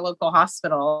working at a local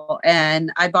hospital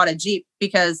and I bought a Jeep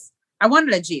because I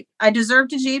wanted a Jeep. I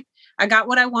deserved a Jeep. I got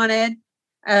what I wanted.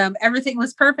 Everything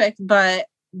was perfect, but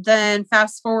then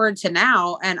fast forward to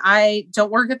now, and I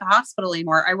don't work at the hospital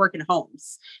anymore. I work in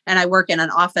homes and I work in an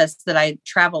office that I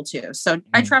travel to. So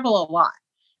I travel a lot.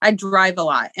 I drive a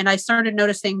lot. And I started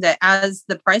noticing that as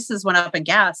the prices went up in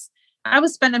gas, I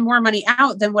was spending more money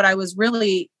out than what I was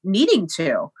really needing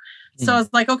to. So I was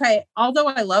like, okay, although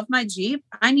I love my Jeep,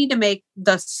 I need to make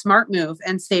the smart move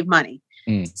and save money.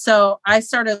 So I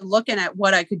started looking at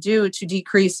what I could do to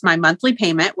decrease my monthly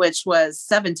payment, which was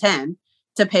 $710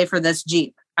 to pay for this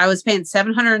Jeep. I was paying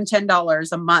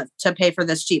 $710 a month to pay for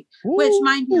this Jeep, which,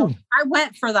 mind you, I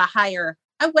went for the higher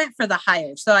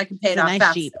so I could pay it off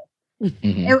faster.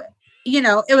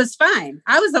 It was fine.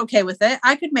 I was okay with it.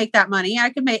 I could make that money. I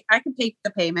could pay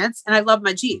the payments, and I love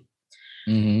my Jeep.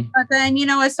 But then,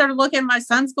 I started looking, my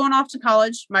son's going off to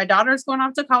college. My daughter's going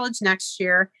off to college next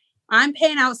year. I'm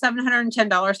paying out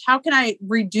 $710. How can I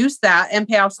reduce that and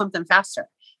pay off something faster?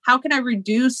 How can I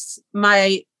reduce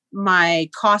my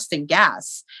cost in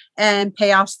gas and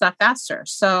pay off stuff faster?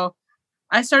 So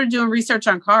I started doing research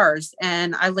on cars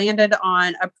and I landed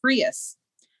on a Prius.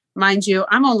 Mind you,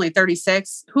 I'm only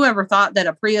 36. Whoever thought that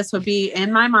a Prius would be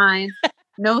in my mind?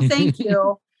 No, thank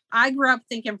you. I grew up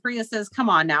thinking Priuses, come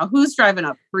on now, who's driving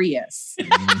a Prius?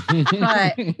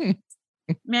 But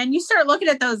man, you start looking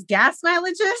at those gas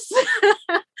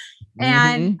mileages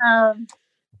and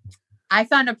I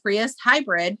found a Prius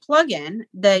hybrid plug-in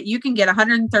that you can get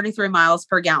 133 miles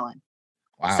per gallon.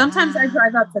 Wow. Sometimes I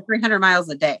drive up to 300 miles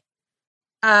a day.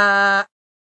 No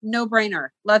brainer.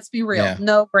 Let's be real. Yeah.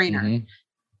 No brainer.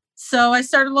 So I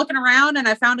started looking around and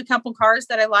I found a couple cars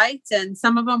that I liked, and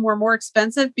some of them were more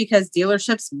expensive because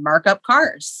dealerships mark up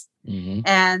cars.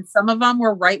 And some of them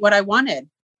were right what I wanted.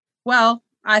 Well,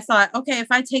 I thought, okay, if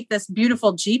I take this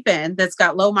beautiful Jeep in that's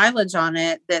got low mileage on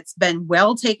it, that's been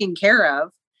well taken care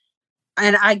of,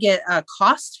 and I get a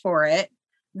cost for it,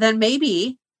 then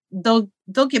maybe they'll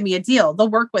give me a deal. They'll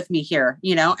work with me here,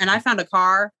 you know. And I found a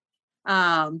car.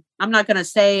 I'm not going to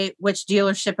say which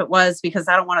dealership it was because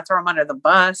I don't want to throw them under the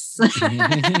bus.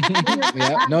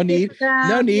 Yeah, no need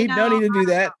to do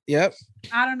that. Yep.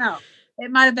 I don't know. It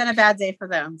might have been a bad day for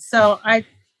them. So I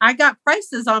got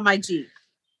prices on my Jeep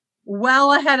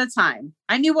well ahead of time.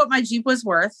 I knew what my Jeep was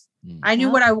worth. I knew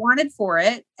what I wanted for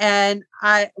it and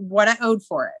what I owed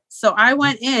for it. So I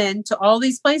went in to all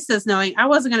these places knowing I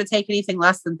wasn't going to take anything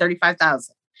less than $35,000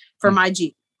 for my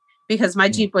Jeep because my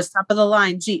Jeep was top of the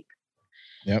line Jeep.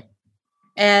 Yep.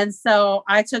 And so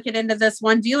I took it into this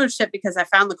one dealership because I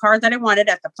found the car that I wanted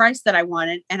at the price that I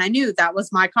wanted. And I knew that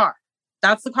was my car.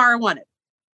 That's the car I wanted.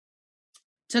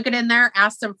 Took it in there,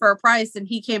 asked him for a price, and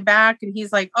he came back and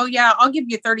he's like, "Oh yeah, I'll give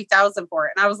you $30,000 for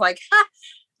it." And I was like,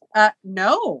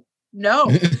 no.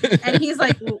 And he's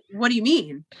like, "What do you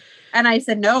mean?" And I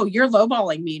said, "No, you're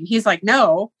lowballing me." And he's like,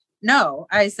 No.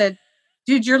 I said,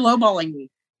 "Dude, you're lowballing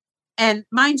me." And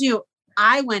mind you,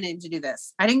 I went in to do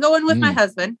this. I didn't go in with my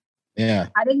husband. Yeah.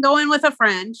 I didn't go in with a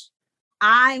friend.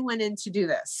 I went in to do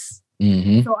this.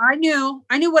 So I knew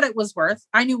what it was worth.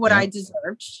 I knew what I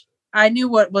deserved. I knew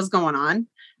what was going on.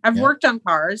 I've worked on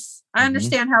cars. I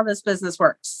understand how this business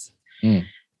works.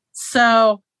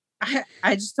 So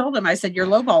I just told him, I said, "You're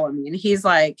lowballing me." And he's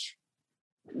like,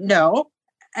 "No."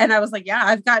 And I was like, "Yeah,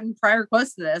 I've gotten prior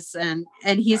quotes to this." And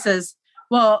he says,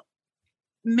 "Well,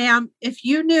 ma'am, if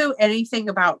you knew anything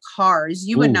about cars,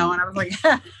 you would know." And I was like,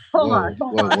 hold on.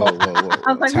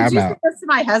 I was like, "Did you say this to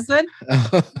my husband?"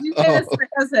 Did you say this to my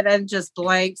husband? And just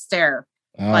blank stare.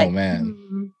 Oh,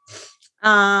 man.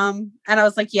 And I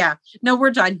was like, "Yeah, no, we're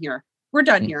done here. We're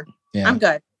done here. Yeah. I'm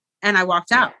good." And I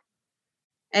walked out.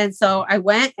 And so I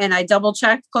went and I double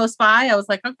checked close by. I was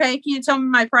like, "Okay, can you tell me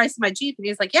my price of my Jeep?" And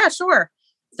he's like, "Yeah, sure.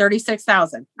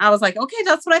 $36,000. I was like, "Okay,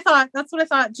 that's what I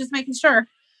thought. Just making sure."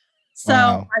 So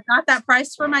I got that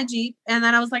price for my Jeep. And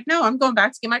then I was like, "No, I'm going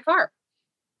back to get my car.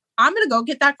 I'm going to go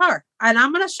get that car and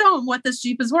I'm going to show them what this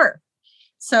Jeep is worth."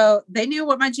 So they knew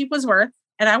what my Jeep was worth.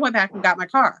 And I went back and got my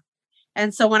car.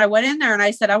 And so when I went in there and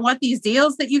I said, "I want these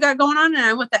deals that you got going on, and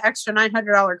I want the extra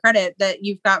 $900 credit that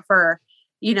you've got for,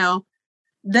 you know,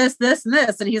 this, and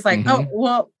this." And he's like, "Oh,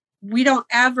 well, we don't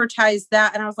advertise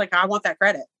that." And I was like, "I want that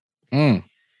credit." And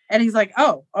he's like,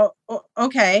 oh,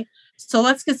 okay. So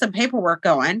let's get some paperwork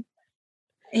going.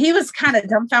 He was kind of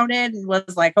dumbfounded and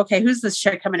was like, "Okay, who's this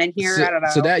chick coming in here?" I don't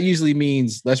know. So that usually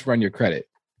means let's run your credit.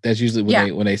 That's usually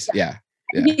when they.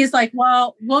 He's like,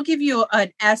 "Well, we'll give you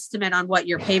an estimate on what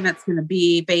your payment's going to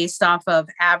be based off of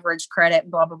average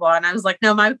credit, blah, blah, blah." And I was like,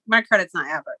 "No, my credit's not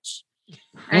average."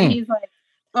 And he's like,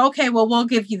 "Okay, well, we'll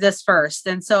give you this first."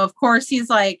 And so of course he's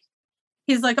like,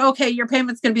 "Okay, your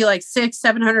payment's going to be like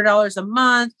 $600-$700 a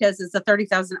month because it's a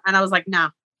 30,000. And I was like,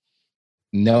 "No.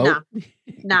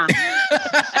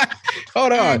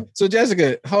 Hold on. So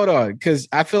Jessica, hold on, because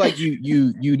I feel like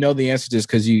you know the answer to this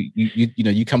because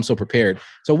you come so prepared.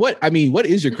 So what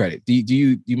is your credit? Do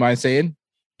you mind saying?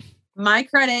 My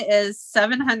credit is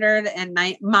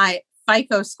 709. My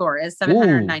FICO score is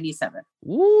 797.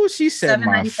 Ooh, she said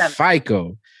my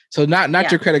FICO. So not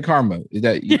your Credit Karma. Is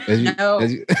that no?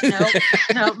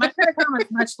 My Credit Karma is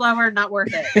much lower. Not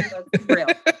worth it. It's real.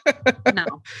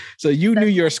 No. So you knew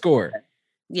your score.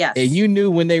 Yes. And you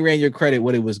knew when they ran your credit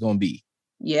what it was going to be.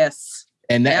 Yes.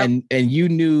 And that, and you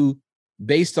knew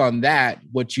based on that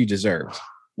what you deserved.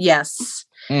 Yes.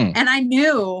 And I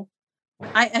knew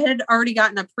I had already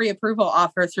gotten a pre-approval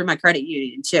offer through my credit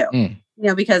union too. You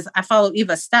know, because I follow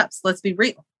Eva's steps. Let's be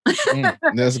real.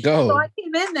 Let's go. So I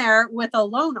came in there with a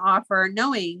loan offer,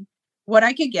 knowing what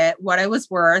I could get, what I was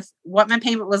worth, what my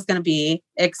payment was going to be,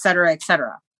 et cetera, et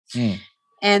cetera.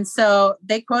 And so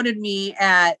they quoted me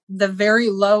at the very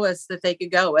lowest that they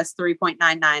could go was 3.99.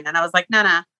 And I was like,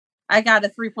 no, I got a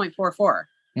 3.44.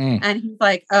 And he's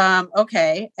like,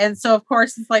 okay. And so of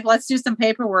course it's like, let's do some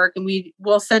paperwork and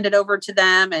we'll send it over to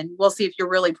them and we'll see if you're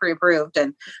really pre-approved.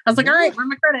 And I was like, all right, run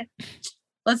my credit.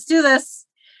 Let's do this.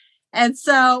 And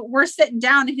so we're sitting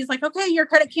down and he's like, okay, your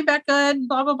credit came back good and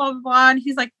blah, blah, blah, blah, blah. And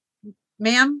he's like,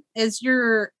 ma'am, he's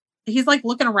like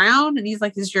looking around and he's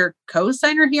like, is your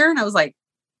co-signer here? And I was like,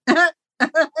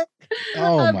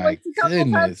 oh my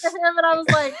goodness. To him and I was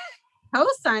like,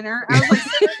 co-signer? I was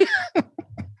like,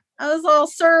 I was all,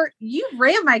 sir, you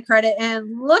ran my credit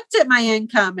and looked at my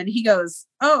income. And he goes,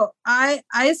 oh, I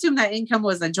assume that income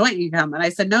was a joint income. And I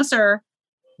said, no, sir.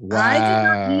 Wow. I do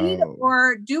not need,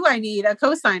 or do I need a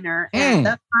cosigner? And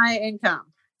that's my income.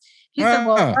 He said,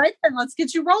 well, all right, then let's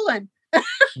get you rolling.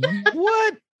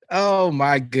 What? Oh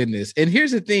my goodness. And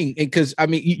here's the thing. Because I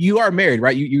mean, you are married,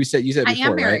 right? You said before, I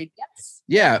am married. Right? Yes.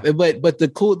 Yeah. But the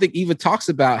cool thing, Eva talks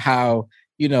about how,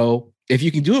 you know, if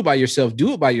you can do it by yourself,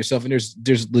 do it by yourself. And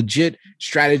there's legit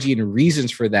strategy and reasons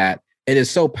for that. And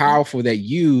it's so powerful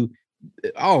that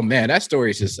oh man, that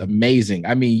story is just amazing.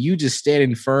 I mean, you just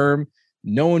standing firm,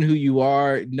 knowing who you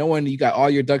are, knowing you got all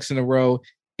your ducks in a row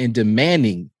and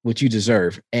demanding what you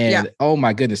deserve. And oh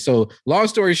my goodness. So long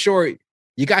story short,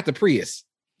 you got the Prius.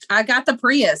 I got the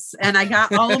Prius and I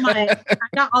got all of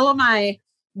my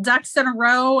ducks in a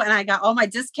row and I got all my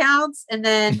discounts. And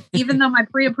then even though my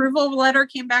pre-approval letter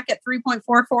came back at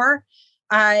 3.44,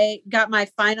 I got my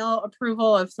final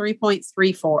approval of 3.34.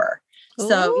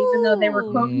 So even though they were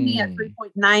quoting me at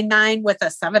 3.99 with a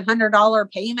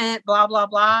 $700 payment, blah, blah,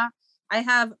 blah, I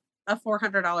have a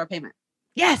 $400 payment.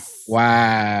 Yes.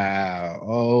 Wow.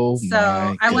 Oh,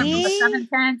 so I went from a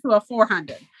 710 to a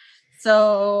 400.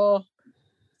 So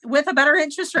with a better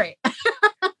interest rate.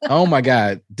 Oh my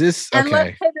God.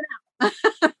 Okay.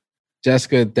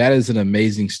 Jessica, that is an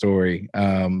amazing story.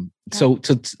 So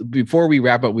before we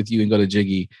wrap up with you and go to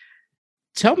Jiggy,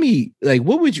 tell me, like,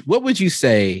 what would you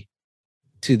say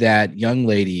to that young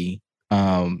lady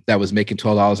that was making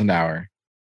 $12 an hour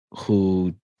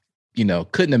who, you know,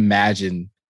 couldn't imagine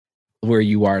where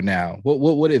you are now?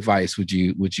 What advice would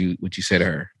you say to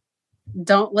her?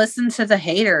 Don't listen to the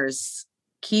haters.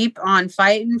 Keep on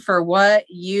fighting for what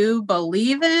you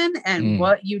believe in and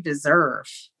what you deserve.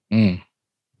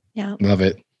 Yeah. Love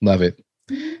it.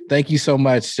 Thank you so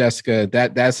much, Jessica.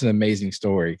 That's an amazing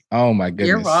story. Oh my goodness.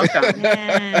 You're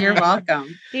welcome. You're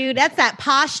welcome. Dude, that's that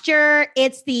posture.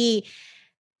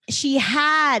 She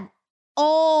had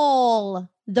all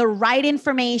the right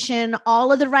information,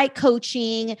 all of the right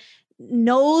coaching,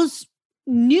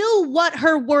 knew what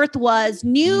her worth was,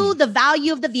 knew the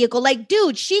value of the vehicle. Like,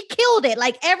 dude, she killed it.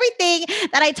 Like everything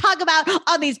that I talk about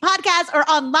on these podcasts or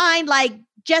online, like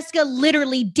Jessica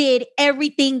literally did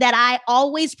everything that I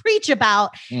always preach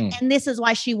about. And this is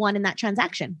why she won in that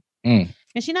transaction. And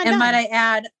she not done. Might I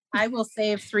add, I will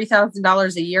save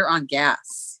 $3,000 a year on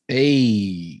gas.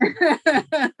 Hey,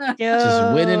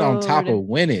 just winning on top of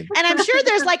winning. And I'm sure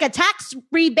there's like a tax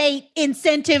rebate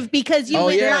incentive because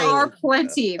there are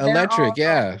plenty. Electric,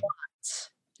 There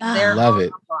love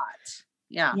it.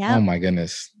 Yeah. Yep. Oh my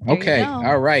goodness. Okay.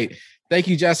 All right. Thank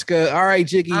you, Jessica. All right,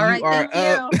 Jiggy, you are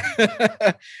up.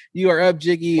 You are up,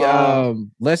 Jiggy. Wow.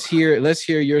 Let's hear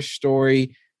your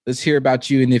story. Let's hear about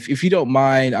you. And if you don't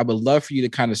mind, I would love for you to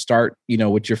kind of start, you know,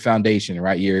 with your foundation,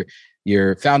 right?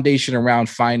 Your foundation around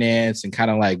finance and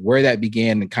kind of like where that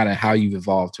began and kind of how you've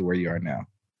evolved to where you are now.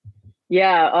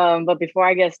 Yeah. But before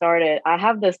I get started, I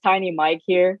have this tiny mic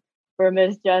here for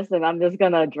Miss Jess, and I'm just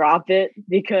gonna drop it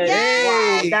because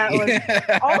wow, that was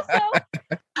also.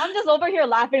 I'm just over here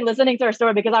laughing, listening to her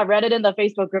story because I read it in the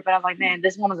Facebook group, and I was like, "Man,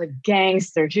 this woman is a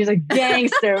gangster. She's a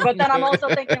gangster." But then I'm also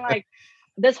thinking, like,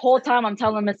 this whole time I'm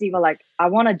telling Miss Eva, like, "I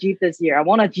want a Jeep this year. I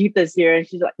want a Jeep this year," and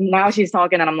she's like, now she's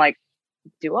talking, and I'm like,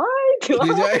 "Do I?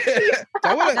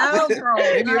 I want no, girl.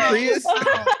 Maybe a Prius."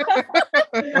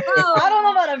 I don't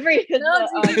know about a Prius.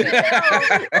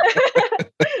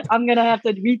 I'm gonna have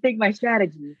to rethink my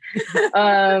strategy.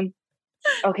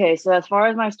 Okay, so as far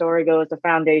as my story goes, the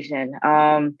foundation.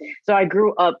 So I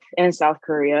grew up in South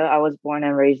Korea. I was born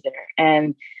and raised there,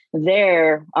 and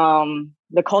there,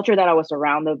 the culture that I was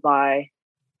surrounded by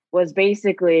was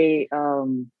basically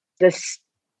this.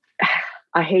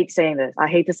 I hate saying this. I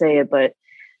hate to say it, but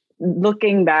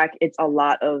looking back, it's a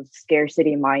lot of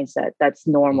scarcity mindset that's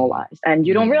normalized. And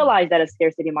you don't realize that it's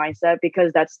scarcity mindset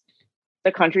because that's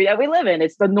the country that we live in.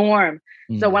 It's the norm.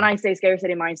 So when I say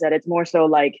scarcity mindset, it's more so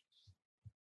like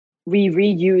we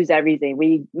reuse everything.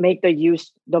 We make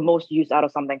the most use out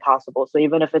of something possible. So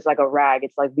even if it's like a rag,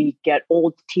 it's like we get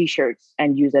old t-shirts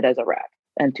and use it as a rag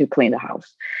and to clean the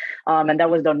house. And that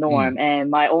was the norm. And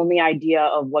my only idea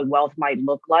of what wealth might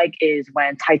look like is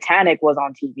when Titanic was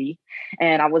on TV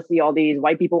and I would see all these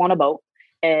white people on a boat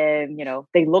and, you know,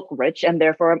 they look rich. And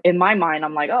therefore in my mind,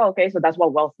 I'm like, oh, okay, so that's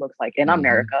what wealth looks like. In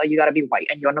America, you got to be white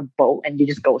and you're on a boat and you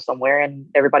just go somewhere and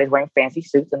everybody's wearing fancy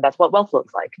suits. And that's what wealth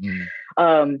looks like.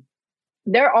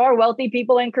 There are wealthy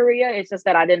people in Korea. It's just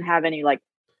that I didn't have any like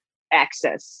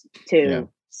access to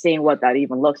seeing what that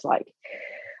even looks like.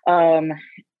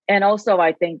 And also,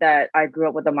 I think that I grew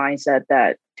up with the mindset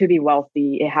that to be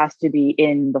wealthy, it has to be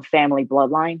in the family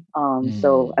bloodline.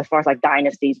 So as far as like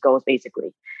dynasties goes,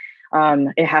 basically,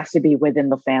 it has to be within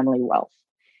the family wealth.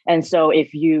 And so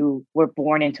if you were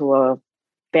born into a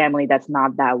family that's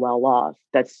not that well off,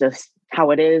 that's just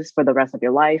how it is for the rest of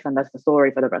your life. And that's the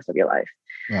story for the rest of your life.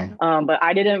 Yeah. But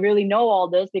I didn't really know all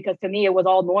this because to me, it was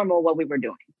all normal what we were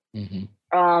doing.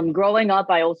 Growing up,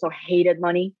 I also hated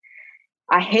money.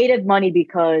 I hated money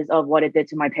because of what it did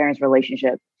to my parents'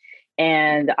 relationship.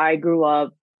 And I grew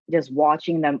up just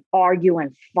watching them argue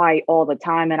and fight all the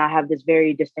time. And I have this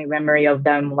very distinct memory of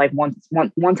them. Like one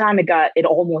time it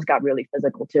almost got really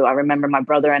physical too. I remember my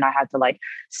brother and I had to like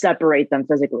separate them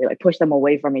physically, like push them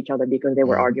away from each other because they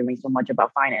were arguing so much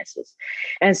about finances.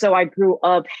 And so I grew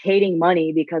up hating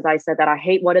money because I said that I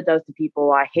hate what it does to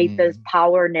people. I hate this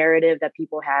power narrative that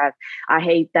people have. I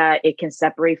hate that it can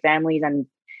separate families and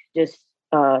just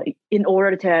in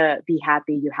order to be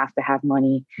happy, you have to have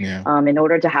money. Yeah. In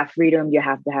order to have freedom, you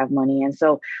have to have money. And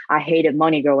so I hated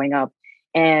money growing up.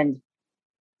 And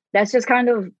that's just kind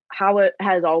of how it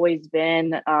has always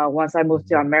been. Once I moved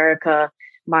to America,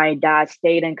 my dad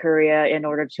stayed in Korea in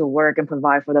order to work and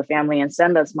provide for the family and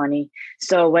send us money.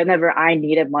 So whenever I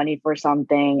needed money for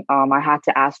something, I had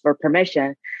to ask for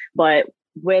permission. But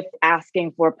with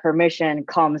asking for permission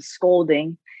comes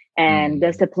scolding and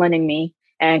disciplining me.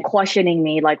 And questioning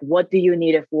me, like, what do you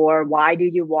need it for? Why do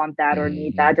you want that or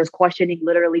need that? Just questioning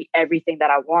literally everything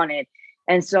that I wanted.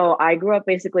 And so I grew up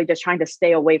basically just trying to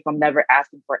stay away from never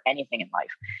asking for anything in life.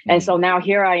 And so now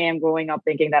here I am growing up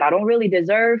thinking that I don't really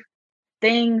deserve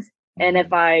things. And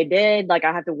if I did, like,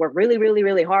 I have to work really, really,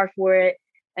 really hard for it.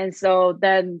 And so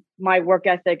then my work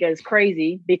ethic is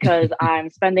crazy because I'm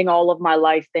spending all of my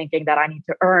life thinking that I need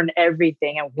to earn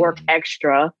everything and work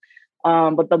extra.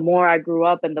 But the more I grew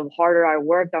up and the harder I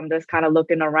worked, I'm just kind of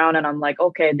looking around and I'm like,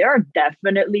 okay, there are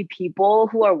definitely people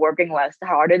who are working less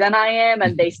harder than I am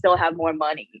and they still have more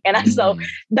money. And so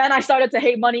then I started to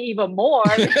hate money even more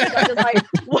because I'm just like,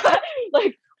 what?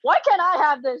 Like, why can't I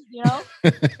have this, you know?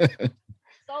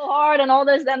 So hard and all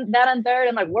this, and that and third.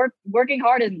 And like working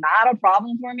hard is not a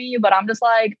problem for me, but I'm just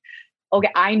like, okay,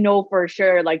 I know for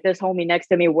sure, like this homie next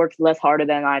to me works less harder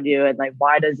than I do. And like,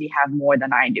 why does he have more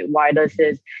than I do? Why does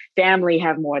his family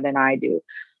have more than I do?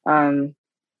 And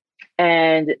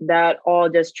that all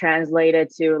just translated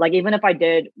to like, even if I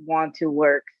did want to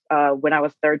work when I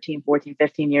was 13, 14,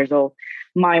 15 years old,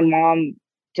 my mom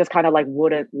just kind of like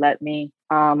wouldn't let me.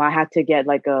 I had to get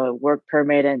like a work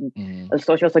permit and a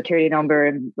social security number.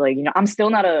 And like, you know, I'm still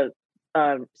not a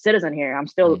citizen here.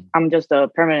 I'm just a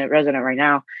permanent resident right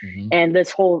now. And this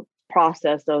whole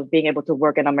process of being able to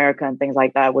work in America and things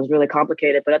like that was really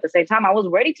complicated. But at the same time, I was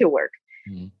ready to work.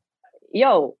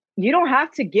 Yo, you don't have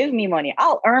to give me money.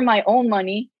 I'll earn my own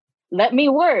money. Let me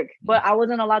work. But I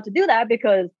wasn't allowed to do that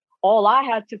because all I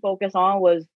had to focus on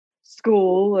was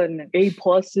school and A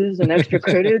pluses and extra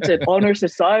credits and honor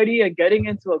society and getting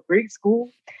into a Greek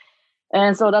school.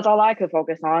 And so that's all I could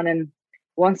focus on. And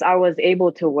once I was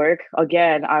able to work,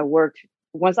 again, I worked.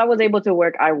 Once I was able to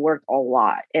work, I worked a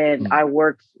lot and I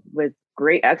worked with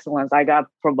great excellence. I got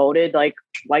promoted like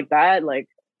that. Like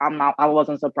I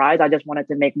wasn't surprised. I just wanted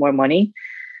to make more money.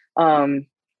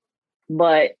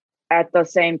 But at the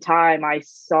same time, I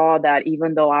saw that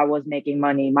even though I was making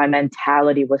money, my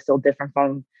mentality was still different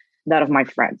from that of my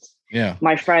friends. Yeah.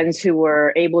 My friends who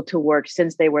were able to work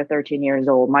since they were 13 years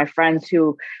old. My friends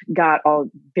who got a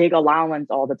big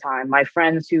allowance all the time. My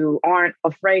friends who aren't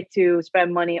afraid to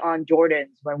spend money on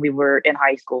Jordans when we were in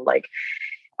high school. Like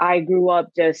I grew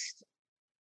up just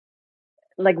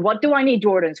like, what do I need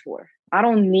Jordans for? I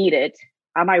don't need it.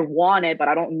 I might want it, but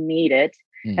I don't need it.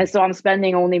 And so I'm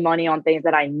spending only money on things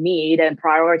that I need and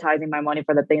prioritizing my money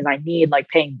for the things I need, like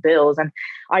paying bills. And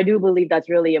I do believe that's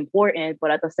really important.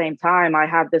 But at the same time, I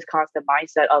have this constant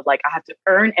mindset of like, I have to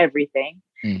earn everything.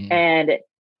 And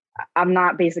I'm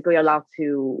not basically allowed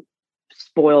to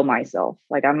spoil myself.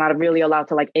 Like I'm not really allowed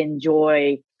to like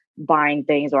enjoy buying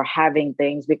things or having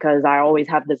things because I always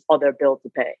have this other bill to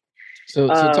pay. So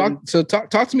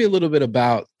talk to me a little bit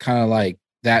about kind of like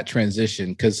that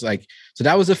transition, because like, so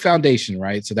that was a foundation,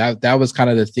 right? So that was kind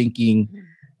of the thinking,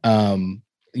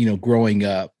 growing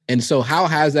up. And so how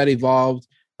has that evolved?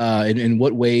 In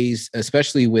what ways,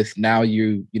 especially with now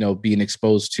being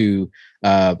exposed to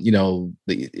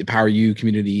the Empower You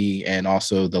community and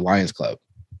also the Lions Club?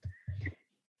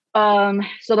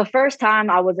 So the first time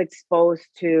I was exposed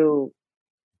to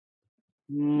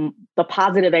the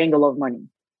positive angle of money,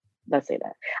 let's say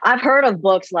that. I've heard of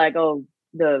books like,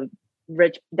 the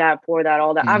Rich Dad Poor Dad,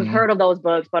 all that. I've heard of those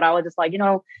books, but I was just like,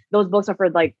 those books are for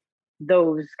like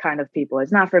those kind of people.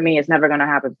 It's not for me. It's never going to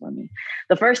happen for me.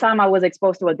 The first time I was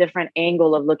exposed to a different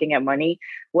angle of looking at money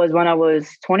was when I was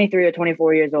 23 or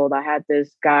 24 years old. I had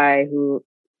this guy who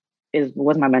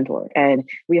was my mentor, and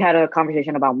we had a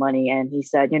conversation about money. And he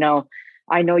said,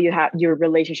 I know you have your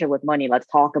relationship with money. Let's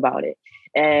talk about it.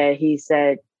 And he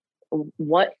said,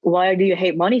 why do you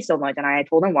hate money so much? And I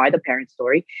told him why, the parent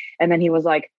story. And then he was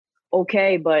like,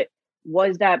 okay, but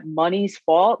was that money's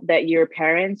fault that your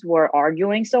parents were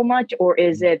arguing so much? Or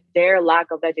is it their lack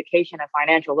of education and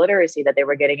financial literacy that they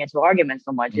were getting into arguments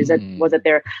so much? Was it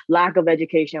their lack of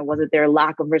education? Was it their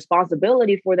lack of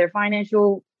responsibility for their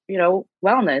financial,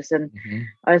 wellness? And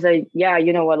I said, yeah,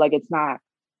 you know what? Like,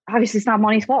 obviously it's not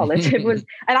money's fault. It was,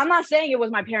 and I'm not saying it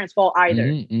was my parents' fault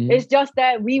either. It's just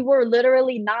that we were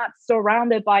literally not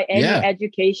surrounded by any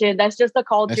education. That's just the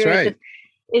culture. That's right.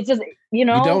 It's just, you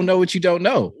don't know what you don't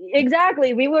know.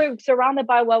 Exactly. We were surrounded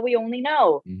by what we only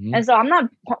know. And so I'm not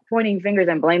pointing fingers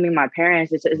and blaming my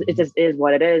parents. It just is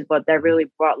what it is. But that really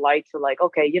brought light to like,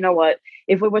 okay, you know what?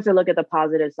 If we were to look at the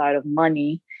positive side of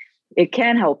money, it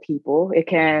can help people. It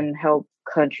can help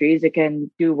countries. It can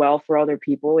do well for other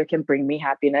people. It can bring me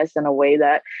happiness in a way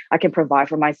that I can provide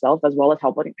for myself as well as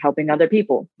helping other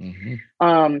people.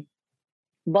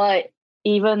 But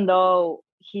even though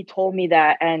he told me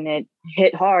that and it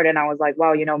hit hard, and I was like,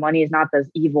 wow, money is not this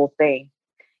evil thing,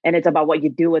 and it's about what you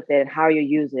do with it and how you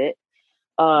use it.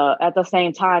 At the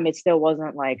same time, it still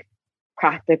wasn't like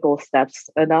practical steps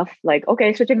enough. Like,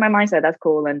 okay, switching my mindset, that's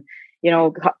cool. And,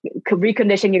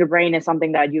 reconditioning your brain is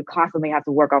something that you constantly have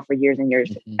to work on for years and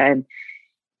years. And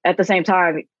at the same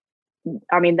time,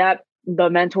 I mean, that the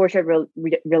mentorship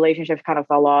relationship kind of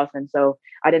fell off. And so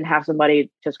I didn't have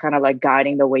somebody just kind of like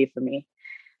guiding the way for me.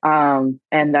 And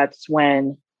that's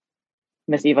when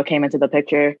Miss Eva came into the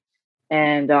picture.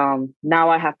 And now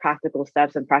I have practical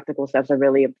steps, and practical steps are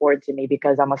really important to me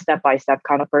because I'm a step-by-step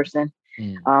kind of person.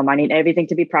 I need everything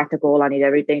to be practical. I need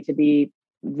everything to be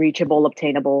reachable,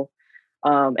 obtainable,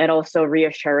 and also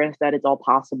reassurance that it's all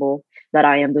possible, that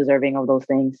I am deserving of those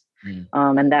things.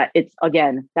 And that it's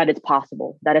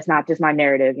possible, that it's not just my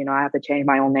narrative. I have to change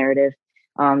my own narrative.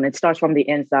 It starts from the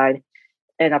inside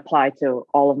and apply to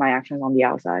all of my actions on the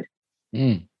outside.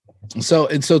 So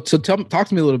talk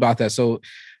to me a little about that. So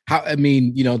how,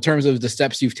 in terms of the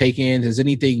steps you've taken, has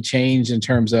anything changed in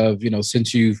terms of,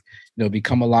 since you've,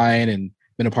 become a Lion and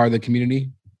been a part of the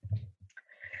community?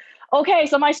 Okay.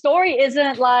 So my story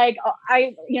isn't like,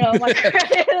 my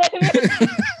credit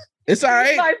it's all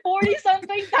right. By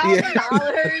 $40-something thousand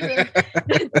dollars,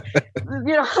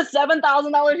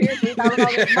 $7,000 here,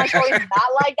 $3,000. My story's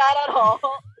not like that at all.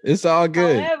 It's all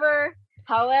good.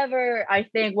 However, I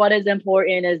think what is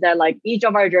important is that like each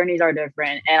of our journeys are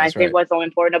different. And I think what's so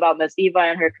important about Miss Eva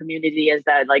and her community is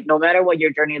that like, no matter what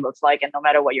your journey looks like and no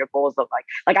matter what your goals look like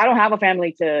I don't have a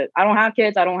family I don't have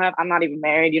kids. I'm not even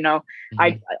married,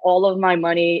 all of my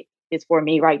money is for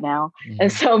me right now. And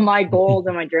so my goals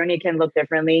and my journey can look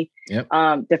differently,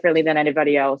 differently than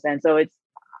anybody else. And so it's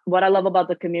what I love about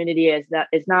the community is that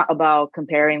it's not about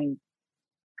comparing.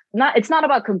 It's not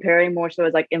about comparing, more so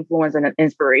as like influence and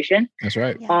inspiration. That's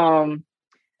right. Yeah.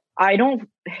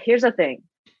 Here's the thing.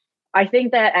 I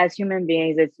think that as human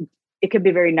beings, it could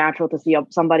be very natural to see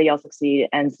somebody else succeed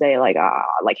and say like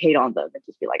hate on them and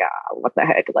just be like, what the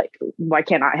heck? Like, why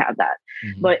can't I have that?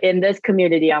 But in this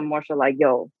community, I'm more so like,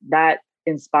 yo, that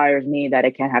inspires me that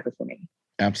it can happen for me.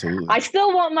 Absolutely. I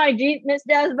still want my Jeep, Miss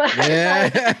Des, but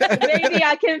maybe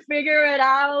I can figure it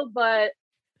out. But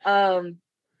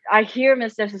I hear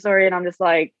Miss Des' story and I'm just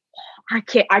like, I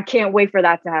can't wait for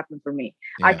that to happen for me.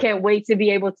 Yeah. I can't wait to be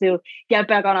able to get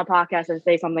back on a podcast and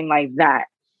say something like that.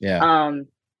 Yeah.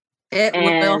 It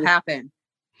will happen.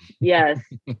 Yes.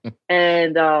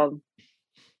 And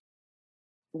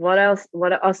what else?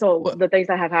 So the things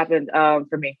that have happened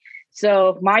for me.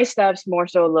 So my steps more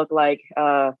so look like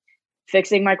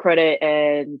fixing my credit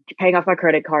and paying off my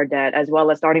credit card debt, as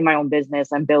well as starting my own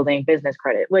business and building business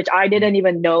credit, which I didn't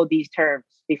even know these terms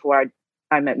before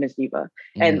I met Miss Eva.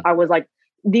 And I was like,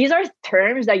 these are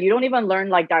terms that you don't even learn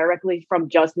like directly from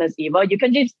just Miss Eva. You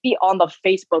can just be on the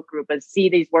Facebook group and see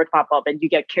these words pop up and you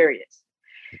get curious.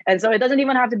 And so it doesn't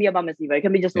even have to be about Miss Eva. It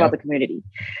can be just about the community.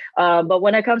 But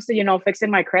when it comes to,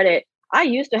 fixing my credit, I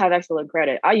used to have excellent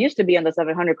credit. I used to be in the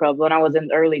 700 club when I was in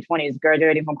the early 20s,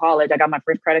 graduating from college. I got my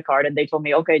first credit card and they told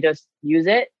me, okay, just use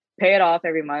it, pay it off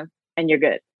every month and you're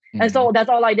good. And so that's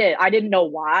all I did. I didn't know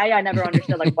why. I never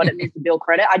understood like what it means to build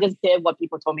credit. I just did what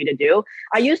people told me to do.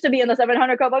 I used to be in the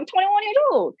 700 club. I'm 21 years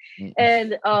old.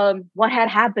 And what had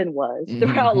happened was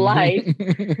throughout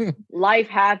life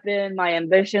happened. My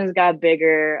ambitions got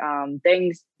bigger.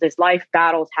 This life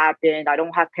battles happened. I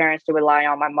don't have parents to rely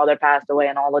on. My mother passed away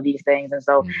and all of these things. And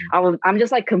so I'm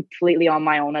just like completely on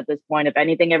my own at this point. If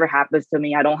anything ever happens to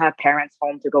me, I don't have parents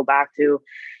home to go back to.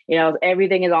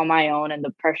 Everything is on my own, and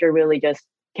the pressure really just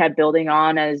kept building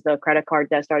on as the credit card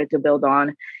debt started to build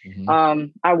on.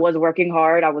 I was working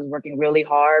hard. I was working really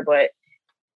hard, but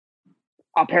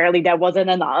apparently that wasn't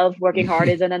enough. Working hard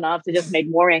isn't enough to just make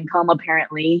more income,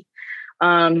 apparently.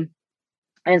 And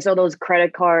so those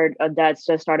credit card debts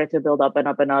just started to build up and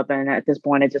up and up. And at this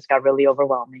point, it just got really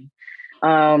overwhelming.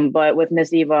 But with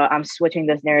Miss Eva, I'm switching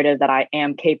this narrative that I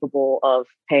am capable of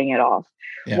paying it off.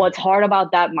 Yeah. What's hard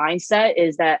about that mindset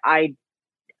is that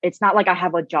it's not like I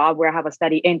have a job where I have a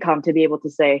steady income to be able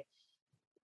to say,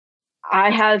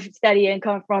 I have steady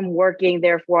income from working,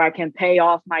 therefore I can pay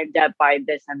off my debt by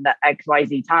this and the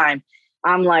XYZ time.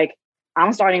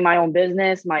 I'm starting my own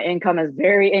business. My income is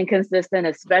very inconsistent,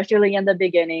 especially in the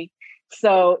beginning.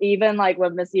 So even like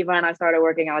when Miss Eva and I started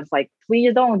working, I was like,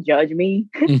 please don't judge me.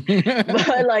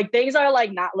 But like things are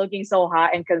like not looking so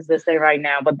hot and consistent right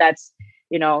now. But that's,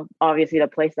 obviously the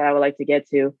place that I would like to get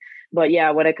to. But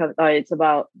yeah, when it comes, it's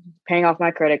about paying off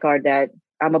my credit card debt.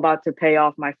 I'm about to pay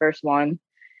off my first one.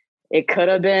 It could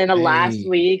have been last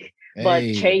week, but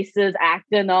Chase is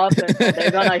acting up, and so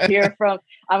they're gonna hear from.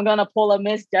 I'm gonna pull a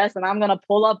Miss Jess, and I'm gonna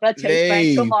pull up at Chase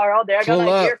Bank tomorrow. They're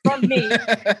gonna hear from me.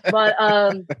 But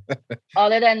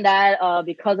other than that,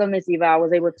 because of Miss Eva, I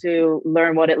was able to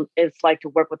learn what it's like to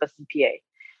work with a CPA.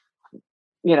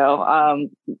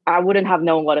 I wouldn't have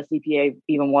known what a CPA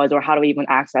even was or how to even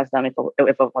access them if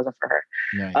it wasn't for her.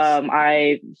 Nice.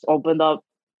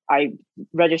 I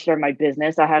registered my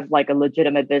business. I have like a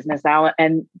legitimate business now.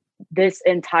 And this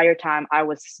entire time I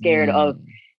was scared of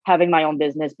having my own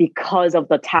business because of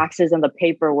the taxes and the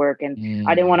paperwork. And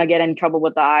I didn't want to get in trouble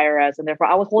with the IRS. And therefore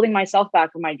I was holding myself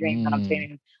back from my dreams and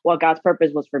obtaining what God's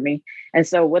purpose was for me. And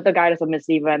so with the guidance of Miss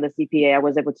Eva and the CPA, I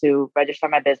was able to register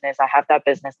my business. I have that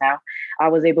business now. I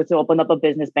was able to open up a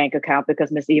business bank account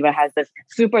because Miss Eva has this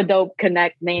super dope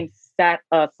connect named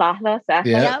Satha.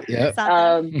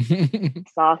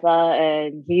 Satha,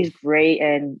 and he's great.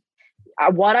 And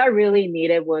what I really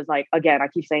needed was like, again, I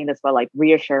keep saying this, but like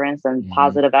reassurance and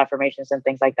positive affirmations and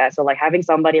things like that. So like having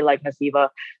somebody like Miss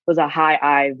Eva who's a high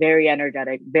I, very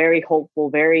energetic, very hopeful,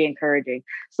 very encouraging.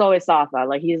 So is Safa.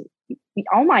 Like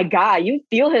oh my God, you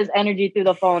feel his energy through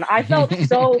the phone. I felt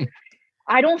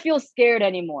I don't feel scared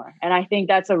anymore. And I think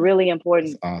that's a really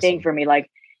important thing for me.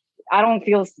 Like, I don't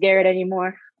feel scared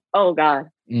anymore. Oh God.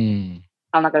 I'm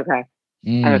not gonna cry.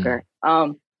 I'm gonna cry.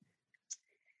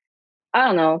 I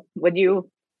don't know. Would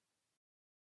you?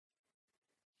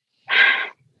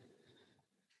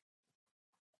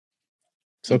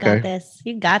 It's okay.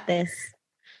 You got this.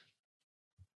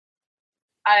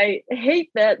 I hate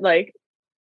that, like,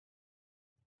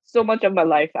 so much of my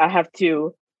life I have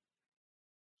to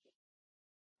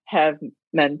have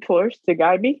mentors to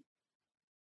guide me.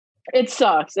 It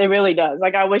sucks. It really does.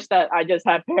 Like, I wish that I just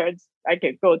had parents I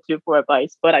could go to for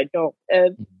advice, but I don't.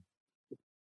 And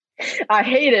I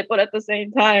hate it, but at the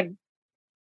same time,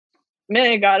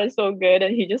 man, God is so good,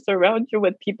 and He just surrounds you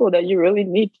with people that you really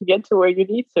need to get to where you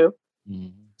need to.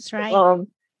 That's right.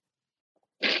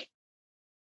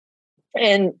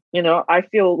 And I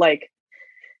feel like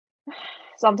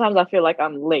sometimes I feel like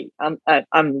I'm late.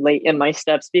 I'm late in my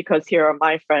steps because here are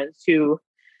my friends who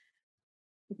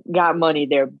got money.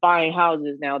 They're buying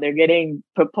houses now. They're getting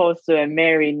proposed to and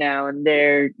married now, and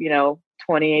they're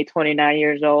 28, 29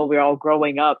 years old. We're all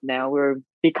growing up now. We're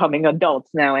becoming adults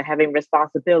now and having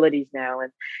responsibilities now.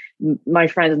 And my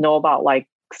friends know about like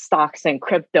stocks and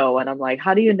crypto. And I'm like,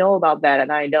 how do you know about that?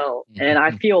 And I don't. And I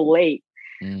feel late.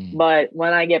 But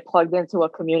when I get plugged into a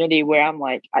community where I'm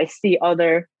like, I see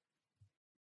other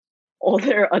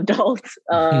older adults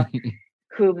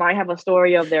who might have a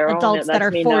story of their adults own. That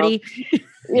are 40.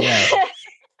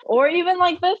 Or even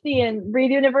like 50 and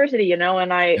Breathe University, and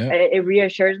it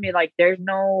reassures me like there's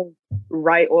no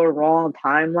right or wrong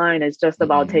timeline. It's just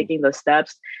about taking the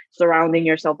steps, surrounding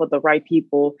yourself with the right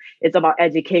people. It's about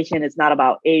education. It's not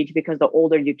about age, because the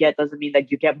older you get doesn't mean that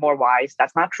you get more wise.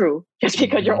 That's not true. Just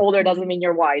because you're older doesn't mean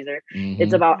you're wiser.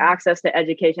 It's about access to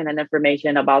education and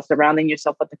information, about surrounding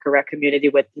yourself with the correct community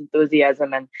with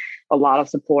enthusiasm and a lot of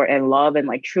support and love, and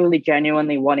like truly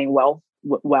genuinely wanting well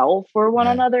for one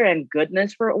another and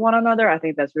goodness for one another. I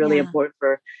think that's really important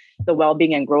for the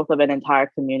well-being and growth of an entire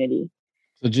community.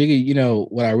 So Jiggy,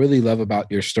 what I really love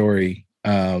about your story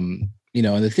You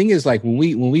know, and the thing is, like, when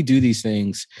we do these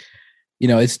things, you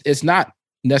know, it's not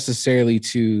necessarily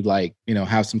to, like, you know,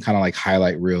 have some kind of like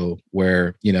highlight reel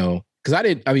where, you know,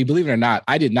 because I mean, believe it or not,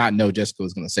 I did not know Jessica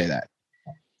was going to say that.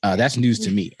 That's news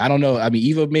to me. I don't know. I mean,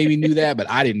 Eva maybe knew that, but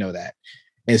I didn't know that.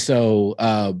 And so,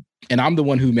 and I'm the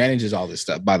one who manages all this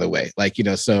stuff, by the way, like, you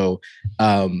know, so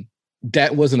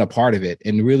that wasn't a part of it.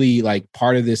 And really, like,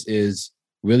 part of this is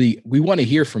really, we want to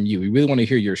hear from you. We really want to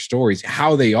hear your stories,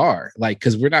 how they are, like,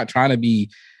 because we're not trying to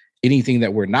be anything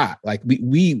that we're not. Like,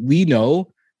 we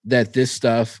know that this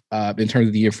stuff, in terms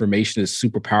of the information, is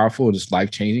super powerful and it's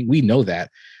life-changing. We know that.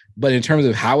 But in terms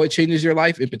of how it changes your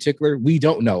life in particular, we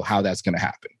don't know how that's going to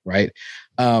happen, right?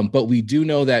 But we do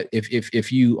know that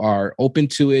if you are open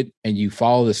to it and you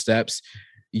follow the steps,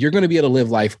 you're going to be able to live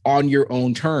life on your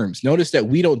own terms. Notice that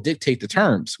we don't dictate the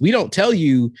terms. We don't tell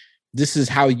you this is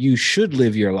how you should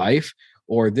live your life,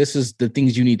 or this is the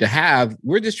things you need to have.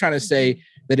 We're just trying to say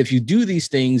that if you do these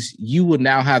things, you will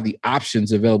now have the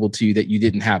options available to you that you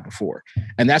didn't have before.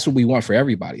 And that's what we want for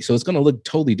everybody. So it's going to look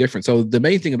totally different. So the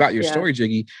main thing about your story,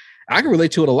 Jiggy, I can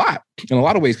relate to it a lot in a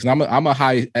lot of ways, because I'm a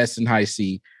high S and high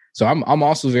C. So I'm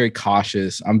also very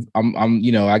cautious. I'm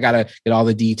you know, I gotta get all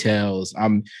the details.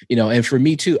 You know, and for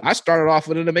me too, I started off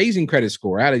with an amazing credit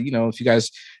score. I had a, you know, if you guys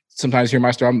sometimes hear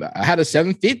my story, I had a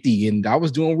 750 and I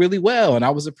was doing really well, and I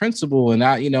was a principal, and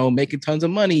I, you know, making tons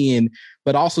of money,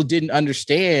 but also didn't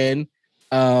understand,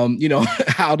 you know,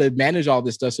 how to manage all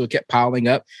this stuff. So it kept piling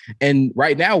up. And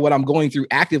right now, what I'm going through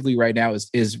actively right now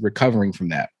is recovering from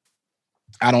that.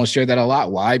 I don't share that a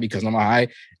lot. Why? Because I'm a high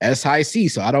S, high C.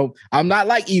 So I'm not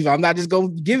like Eva. I'm not just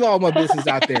going to give all my business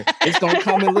out there. It's going to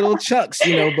come in little chunks,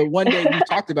 you know, but one day, we've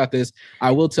talked about this,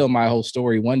 I will tell my whole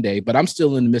story one day, but I'm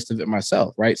still in the midst of it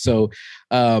myself. Right. So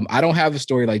I don't have a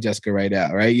story like Jessica right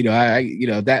now. Right. You know, you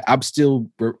know, that I'm still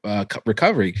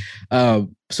recovering.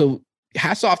 So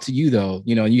hats off to you though,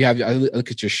 you know, and I look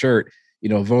at your shirt, you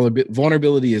know,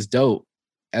 vulnerability is dope.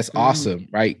 That's awesome,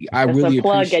 right? I That's really a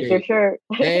plug. appreciate. Get your shirt.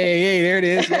 Hey, there it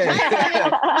is.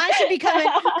 Yeah. Mine should be coming.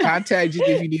 Contact you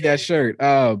if you need that shirt.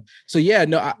 So yeah,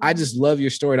 no, I just love your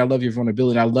story, and I love your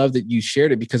vulnerability, and I love that you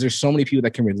shared it, because there's so many people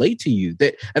that can relate to you.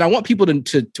 And I want people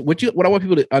to what I want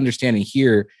people to understand and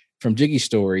hear from Jiggy's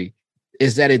story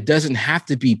is that it doesn't have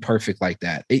to be perfect like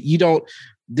that.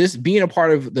 This being a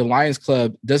part of the Lions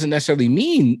Club doesn't necessarily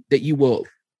mean that you will,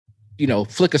 you know,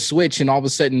 flick a switch and all of a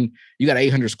sudden you got an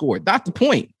 800 score. Not the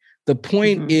point. The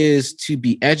point is to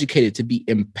be educated, to be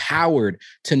empowered,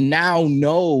 to now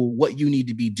know what you need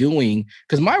to be doing.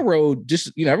 Because my road,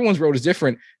 just, you know, everyone's road is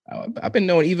different. I've been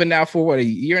knowing even now for a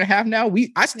year and a half now.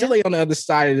 I still ain't on the other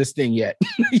side of this thing yet.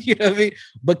 You know what I mean?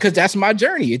 Because that's my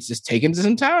journey. It's just taking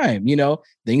some time. You know,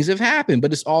 things have happened,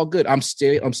 but it's all good. I'm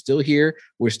still here.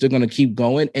 We're still going to keep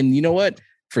going. And you know what?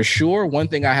 For sure, one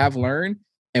thing I have learned,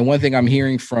 and one thing I'm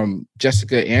hearing from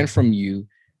Jessica and from you,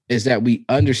 is that we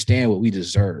understand what we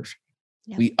deserve.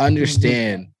 Yep. We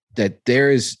understand that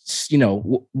there is, you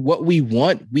know, what we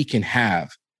want, we can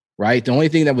have, right? The only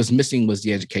thing that was missing was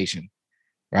the education,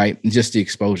 right? And just the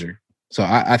exposure. So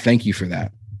I thank you for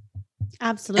that.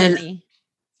 Absolutely. And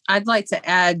I'd like to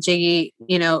add, Jiggy,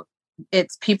 you know,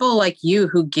 it's people like you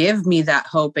who give me that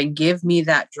hope and give me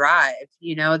that drive,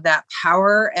 you know, that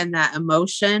power and that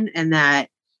emotion and that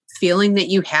feeling that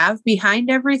you have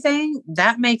behind everything,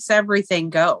 that makes everything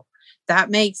go. That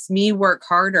makes me work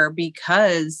harder,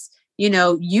 because, you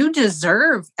know, you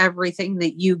deserve everything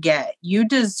that you get. You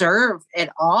deserve it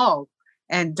all.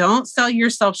 And don't sell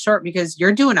yourself short, because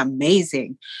you're doing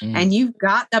amazing. And you've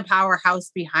got the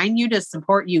powerhouse behind you to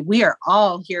support you. We are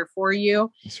all here for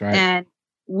you. That's right. And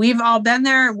we've all been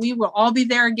there. We will all be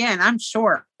there again, I'm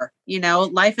sure. You know,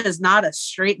 life is not a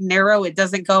straight and narrow. It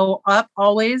doesn't go up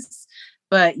always.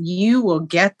 But you will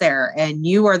get there, and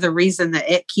you are the reason that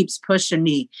it keeps pushing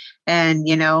me. And,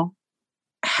 you know,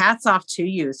 hats off to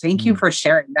you. Thank you for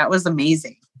sharing. That was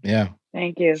amazing. Yeah.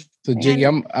 Thank you. So Jiggy,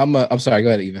 I'm sorry. Go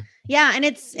ahead, Eva. Yeah.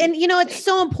 And you know, it's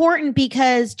so important,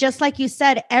 because just like you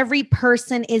said, every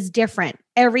person is different.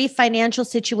 Every financial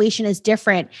situation is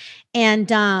different.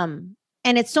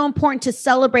 And it's so important to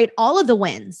celebrate all of the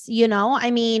wins. You know,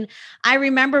 I mean, I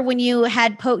remember when you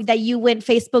had that you went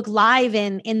Facebook Live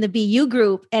in the BU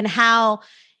group, and how,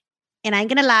 and I ain't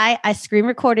gonna lie, I screen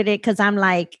recorded it, because I'm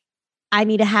like, I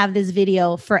need to have this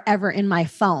video forever in my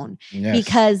phone. Yes.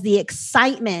 Because the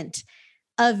excitement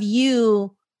of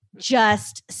you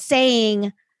just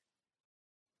saying,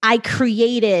 I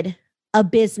created a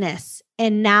business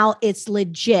and now it's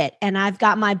legit, and I've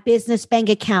got my business bank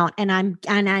account, and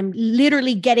I'm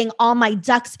literally getting all my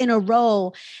ducks in a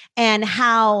row, and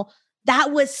how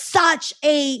that was such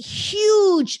a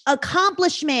huge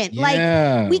accomplishment.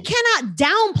 Like, we cannot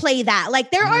downplay that.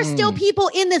 Like, there are still people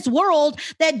in this world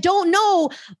that don't know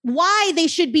why they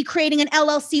should be creating an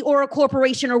LLC or a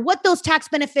corporation, or what those tax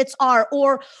benefits are,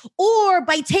 or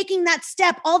by taking that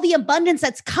step, all the abundance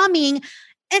that's coming.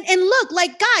 And look,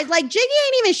 like, guys, like, Jiggy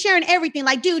ain't even sharing everything.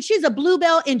 Like, dude, she's a blue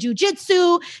belt in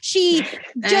jujitsu. She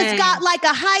just got like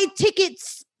a high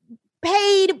tickets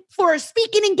paid for a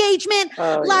speaking engagement.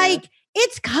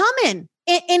 It's coming.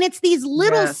 And it's these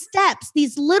little steps,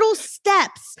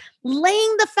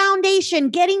 laying the foundation,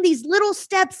 getting these little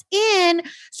steps in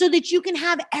so that you can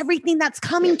have everything that's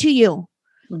coming to you.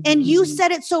 And you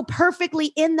said it so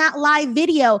perfectly in that live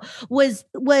video was,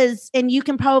 and you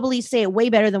can probably say it way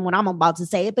better than what I'm about to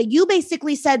say it, but you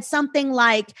basically said something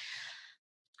like,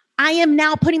 I am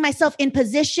now putting myself in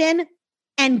position,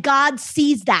 and God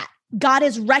sees that. God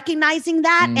is recognizing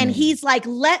that. And he's like,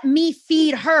 let me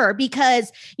feed her,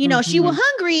 because, you know, she was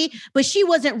hungry, but she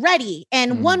wasn't ready.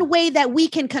 And one way that we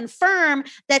can confirm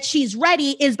that she's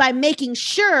ready is by making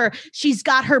sure she's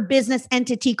got her business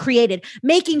entity created,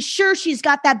 making sure she's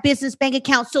got that business bank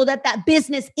account so that that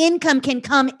business income can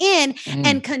come in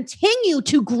and continue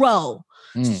to grow.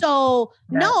 So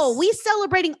no, we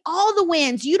celebrating all the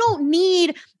wins. You don't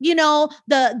need, you know,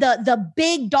 the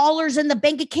big dollars in the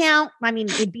bank account. I mean,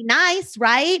 it'd be nice,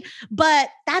 right? But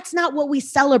that's not what we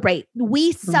celebrate.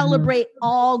 We celebrate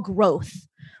all growth.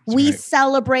 We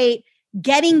celebrate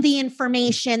getting the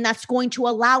information that's going to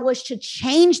allow us to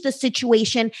change the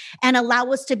situation and allow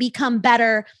us to become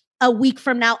better a week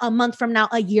from now, a month from now,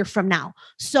 a year from now.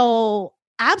 So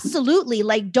absolutely,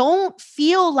 like, don't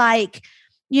feel like,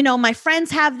 you know, my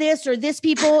friends have this or this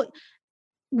people.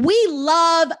 We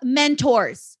love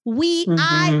mentors.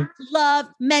 I love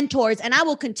mentors, and I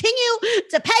will continue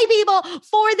to pay people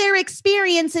for their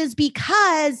experiences,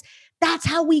 because that's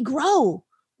how we grow.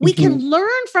 We can learn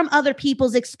from other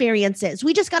people's experiences.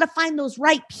 We just got to find those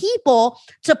right people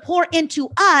to pour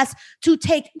into us to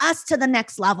take us to the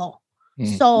next level.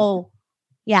 So,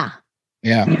 yeah.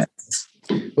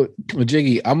 Well,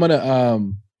 Jiggy, I'm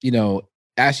gonna,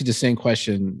 ask you the same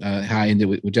question how I ended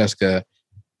with Jessica,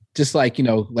 just like,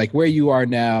 like where you are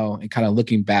now, and kind of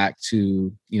looking back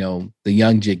to, the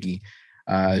young Jiggy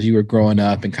as you were growing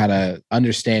up and kind of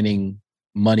understanding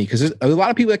money, because there's a lot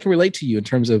of people that can relate to you in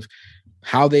terms of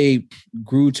how they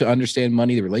grew to understand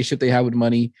money, the relationship they have with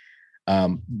money.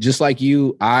 Just like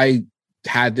you, I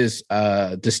had this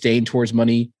disdain towards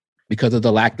money because of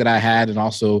the lack that I had, and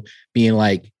also being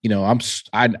like,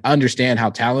 I understand how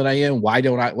talented I am. Why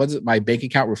doesn't my bank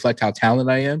account reflect how talented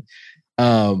I am?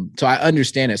 So I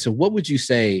understand it. So what would you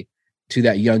say to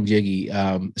that young Jiggy,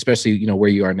 especially, where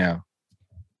you are now?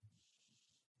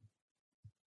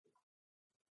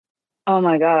 Oh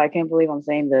my God, I can't believe I'm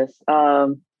saying this.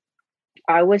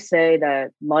 I would say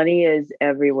that money is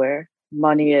everywhere.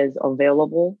 Money is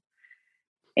available,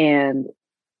 and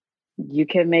you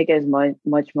can make as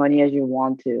much money as you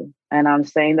want to. And I'm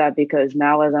saying that because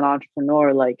now as an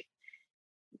entrepreneur, like,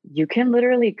 you can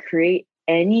literally create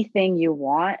anything you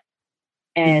want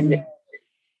and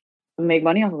make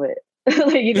money off of it.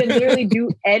 Like, you can literally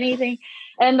do anything.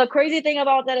 And the crazy thing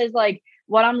about that is, like,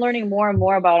 what I'm learning more and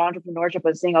more about entrepreneurship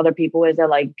and seeing other people is that,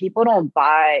 like, people don't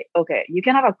buy, you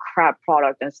can have a crap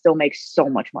product and still make so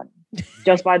much money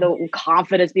just by the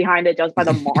confidence behind it, just by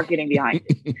the marketing behind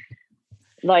it.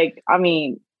 Like, I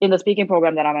mean, in the speaking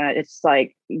program that I'm at, it's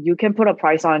like, you can put a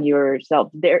price on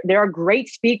yourself. There are great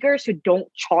speakers who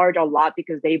don't charge a lot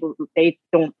because they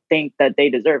don't think that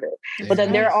they deserve it. Yeah. But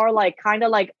then there are like kind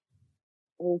of like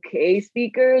okay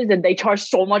speakers, and they charge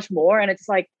so much more, and it's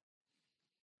like,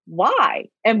 why?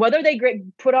 And whether they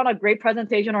put on a great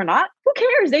presentation or not, who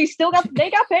cares? They got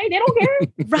paid. They don't care.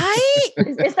 Right?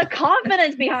 It's the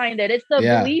confidence behind it. It's the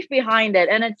belief behind it.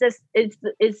 And it's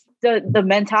the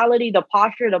mentality, the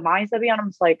posture, the mindset behind it. I'm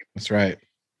just like, that's right.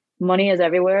 Money is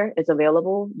everywhere. It's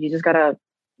available. You just gotta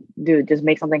just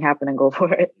make something happen and go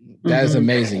for it. That is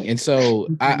amazing. And so,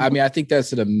 I mean, I think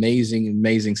that's an amazing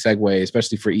segue,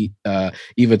 especially for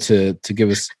Eva to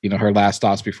give us, her last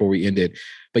thoughts before we end it.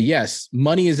 But yes,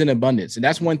 money is in abundance. And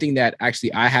that's one thing that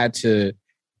actually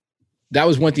that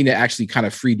was one thing that actually kind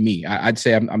of freed me. I'd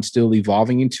say I'm still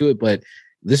evolving into it, but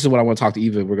this is what I want to talk to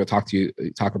Eva. We're going to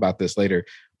talk about this later.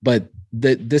 But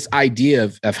this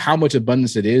idea of how much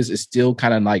abundance it is still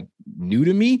kind of like new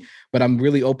to me, but I'm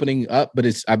really opening up. But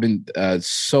I've been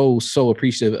so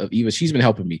appreciative of Eva. She's been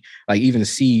helping me, like, even to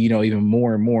see, even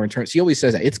more and more in terms. She always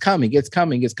says that it's coming. Eva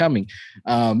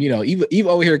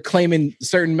over here claiming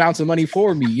certain amounts of money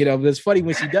for me, but it's funny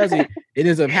when she does it, it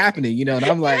ends up happening, and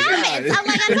I'm like, I'm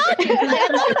like, I told you,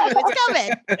 it's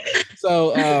coming.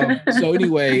 So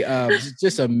anyway,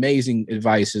 just amazing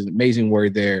advice, amazing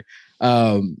word there.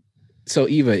 So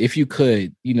Eva, if you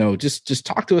could, just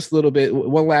talk to us a little bit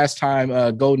one last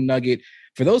time, golden nugget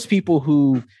for those people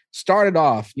who started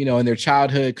off, in their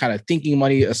childhood, kind of thinking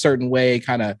money a certain way,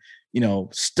 kind of,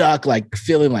 stuck, like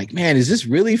feeling like, man, is this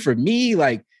really for me?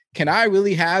 Like, can I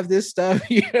really have this stuff?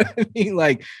 You know what I mean?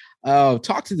 Like,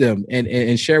 talk to them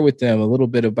and share with them a little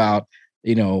bit about,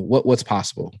 what's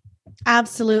possible.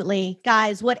 Absolutely.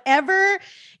 Guys, whatever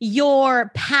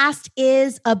your past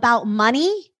is about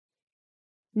money,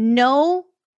 know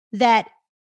that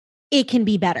it can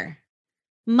be better.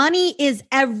 Money is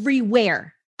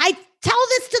everywhere. I tell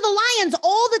this to the Lions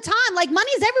all the time. Like,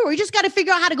 money's everywhere. You just got to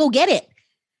figure out how to go get it.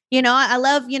 I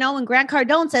love, when Grant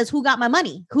Cardone says, who got my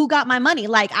money? Who got my money?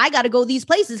 Like, I got to go these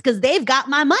places because they've got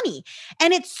my money.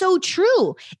 And it's so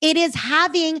true. It is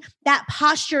having that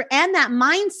posture and that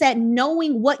mindset,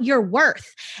 knowing what you're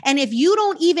worth. And if you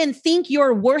don't even think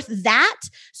you're worth that,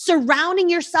 surrounding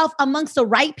yourself amongst the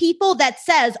right people that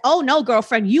says, oh no,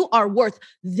 girlfriend, you are worth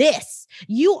this.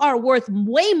 You are worth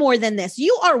way more than this.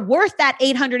 You are worth that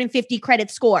 850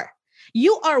 credit score.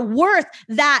 You are worth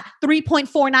that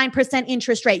 3.49%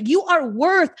 interest rate. You are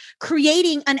worth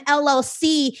creating an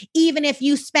LLC, even if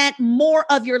you spent more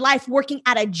of your life working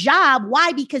at a job.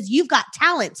 Why? Because you've got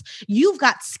talents, you've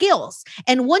got skills.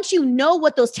 And once you know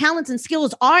what those talents and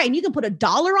skills are, and you can put a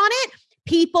dollar on it,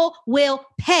 people will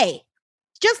pay.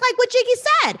 Just like what Jiggy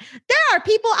said, there are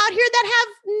people out here that have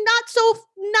not so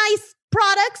nice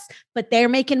products, but they're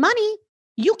making money.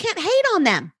 You can't hate on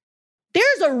them.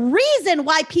 There's a reason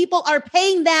why people are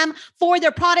paying them for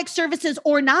their product, services,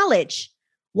 or knowledge.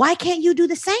 Why can't you do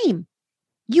the same?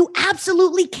 You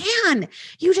absolutely can.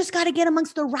 You just got to get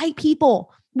amongst the right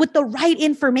people with the right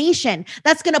information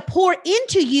that's going to pour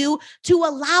into you to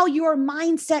allow your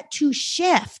mindset to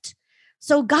shift.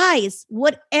 So guys,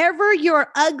 whatever your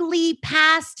ugly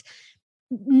past,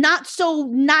 not so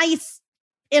nice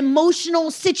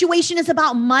emotional situation is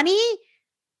about money,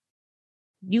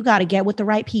 you got to get with the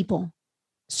right people.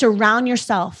 Surround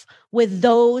yourself with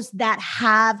those that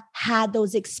have had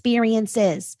those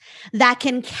experiences, that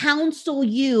can counsel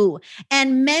you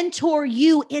and mentor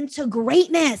you into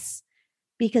greatness,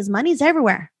 because money's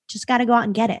everywhere. Just got to go out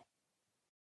and get it.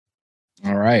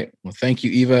 All right. Well, thank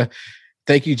you, Eva.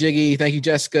 Thank you, Jiggy. Thank you,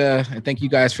 Jessica. And thank you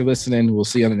guys for listening. We'll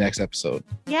see you on the next episode.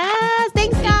 Yes.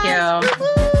 Thanks, guys.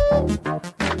 Thank you.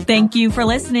 Thank you for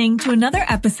listening to another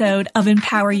episode of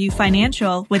Empower You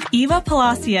Financial with Eva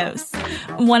Palacios.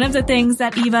 One of the things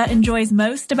that Eva enjoys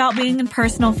most about being in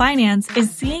personal finance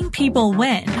is seeing people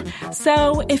win.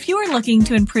 So if you are looking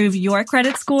to improve your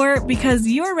credit score because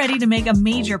you're ready to make a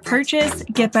major purchase,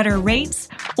 get better rates,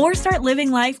 or start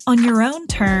living life on your own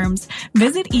terms,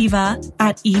 visit Eva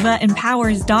at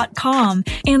evaempowers.com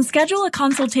and schedule a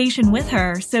consultation with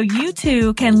her so you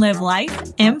too can live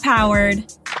life empowered.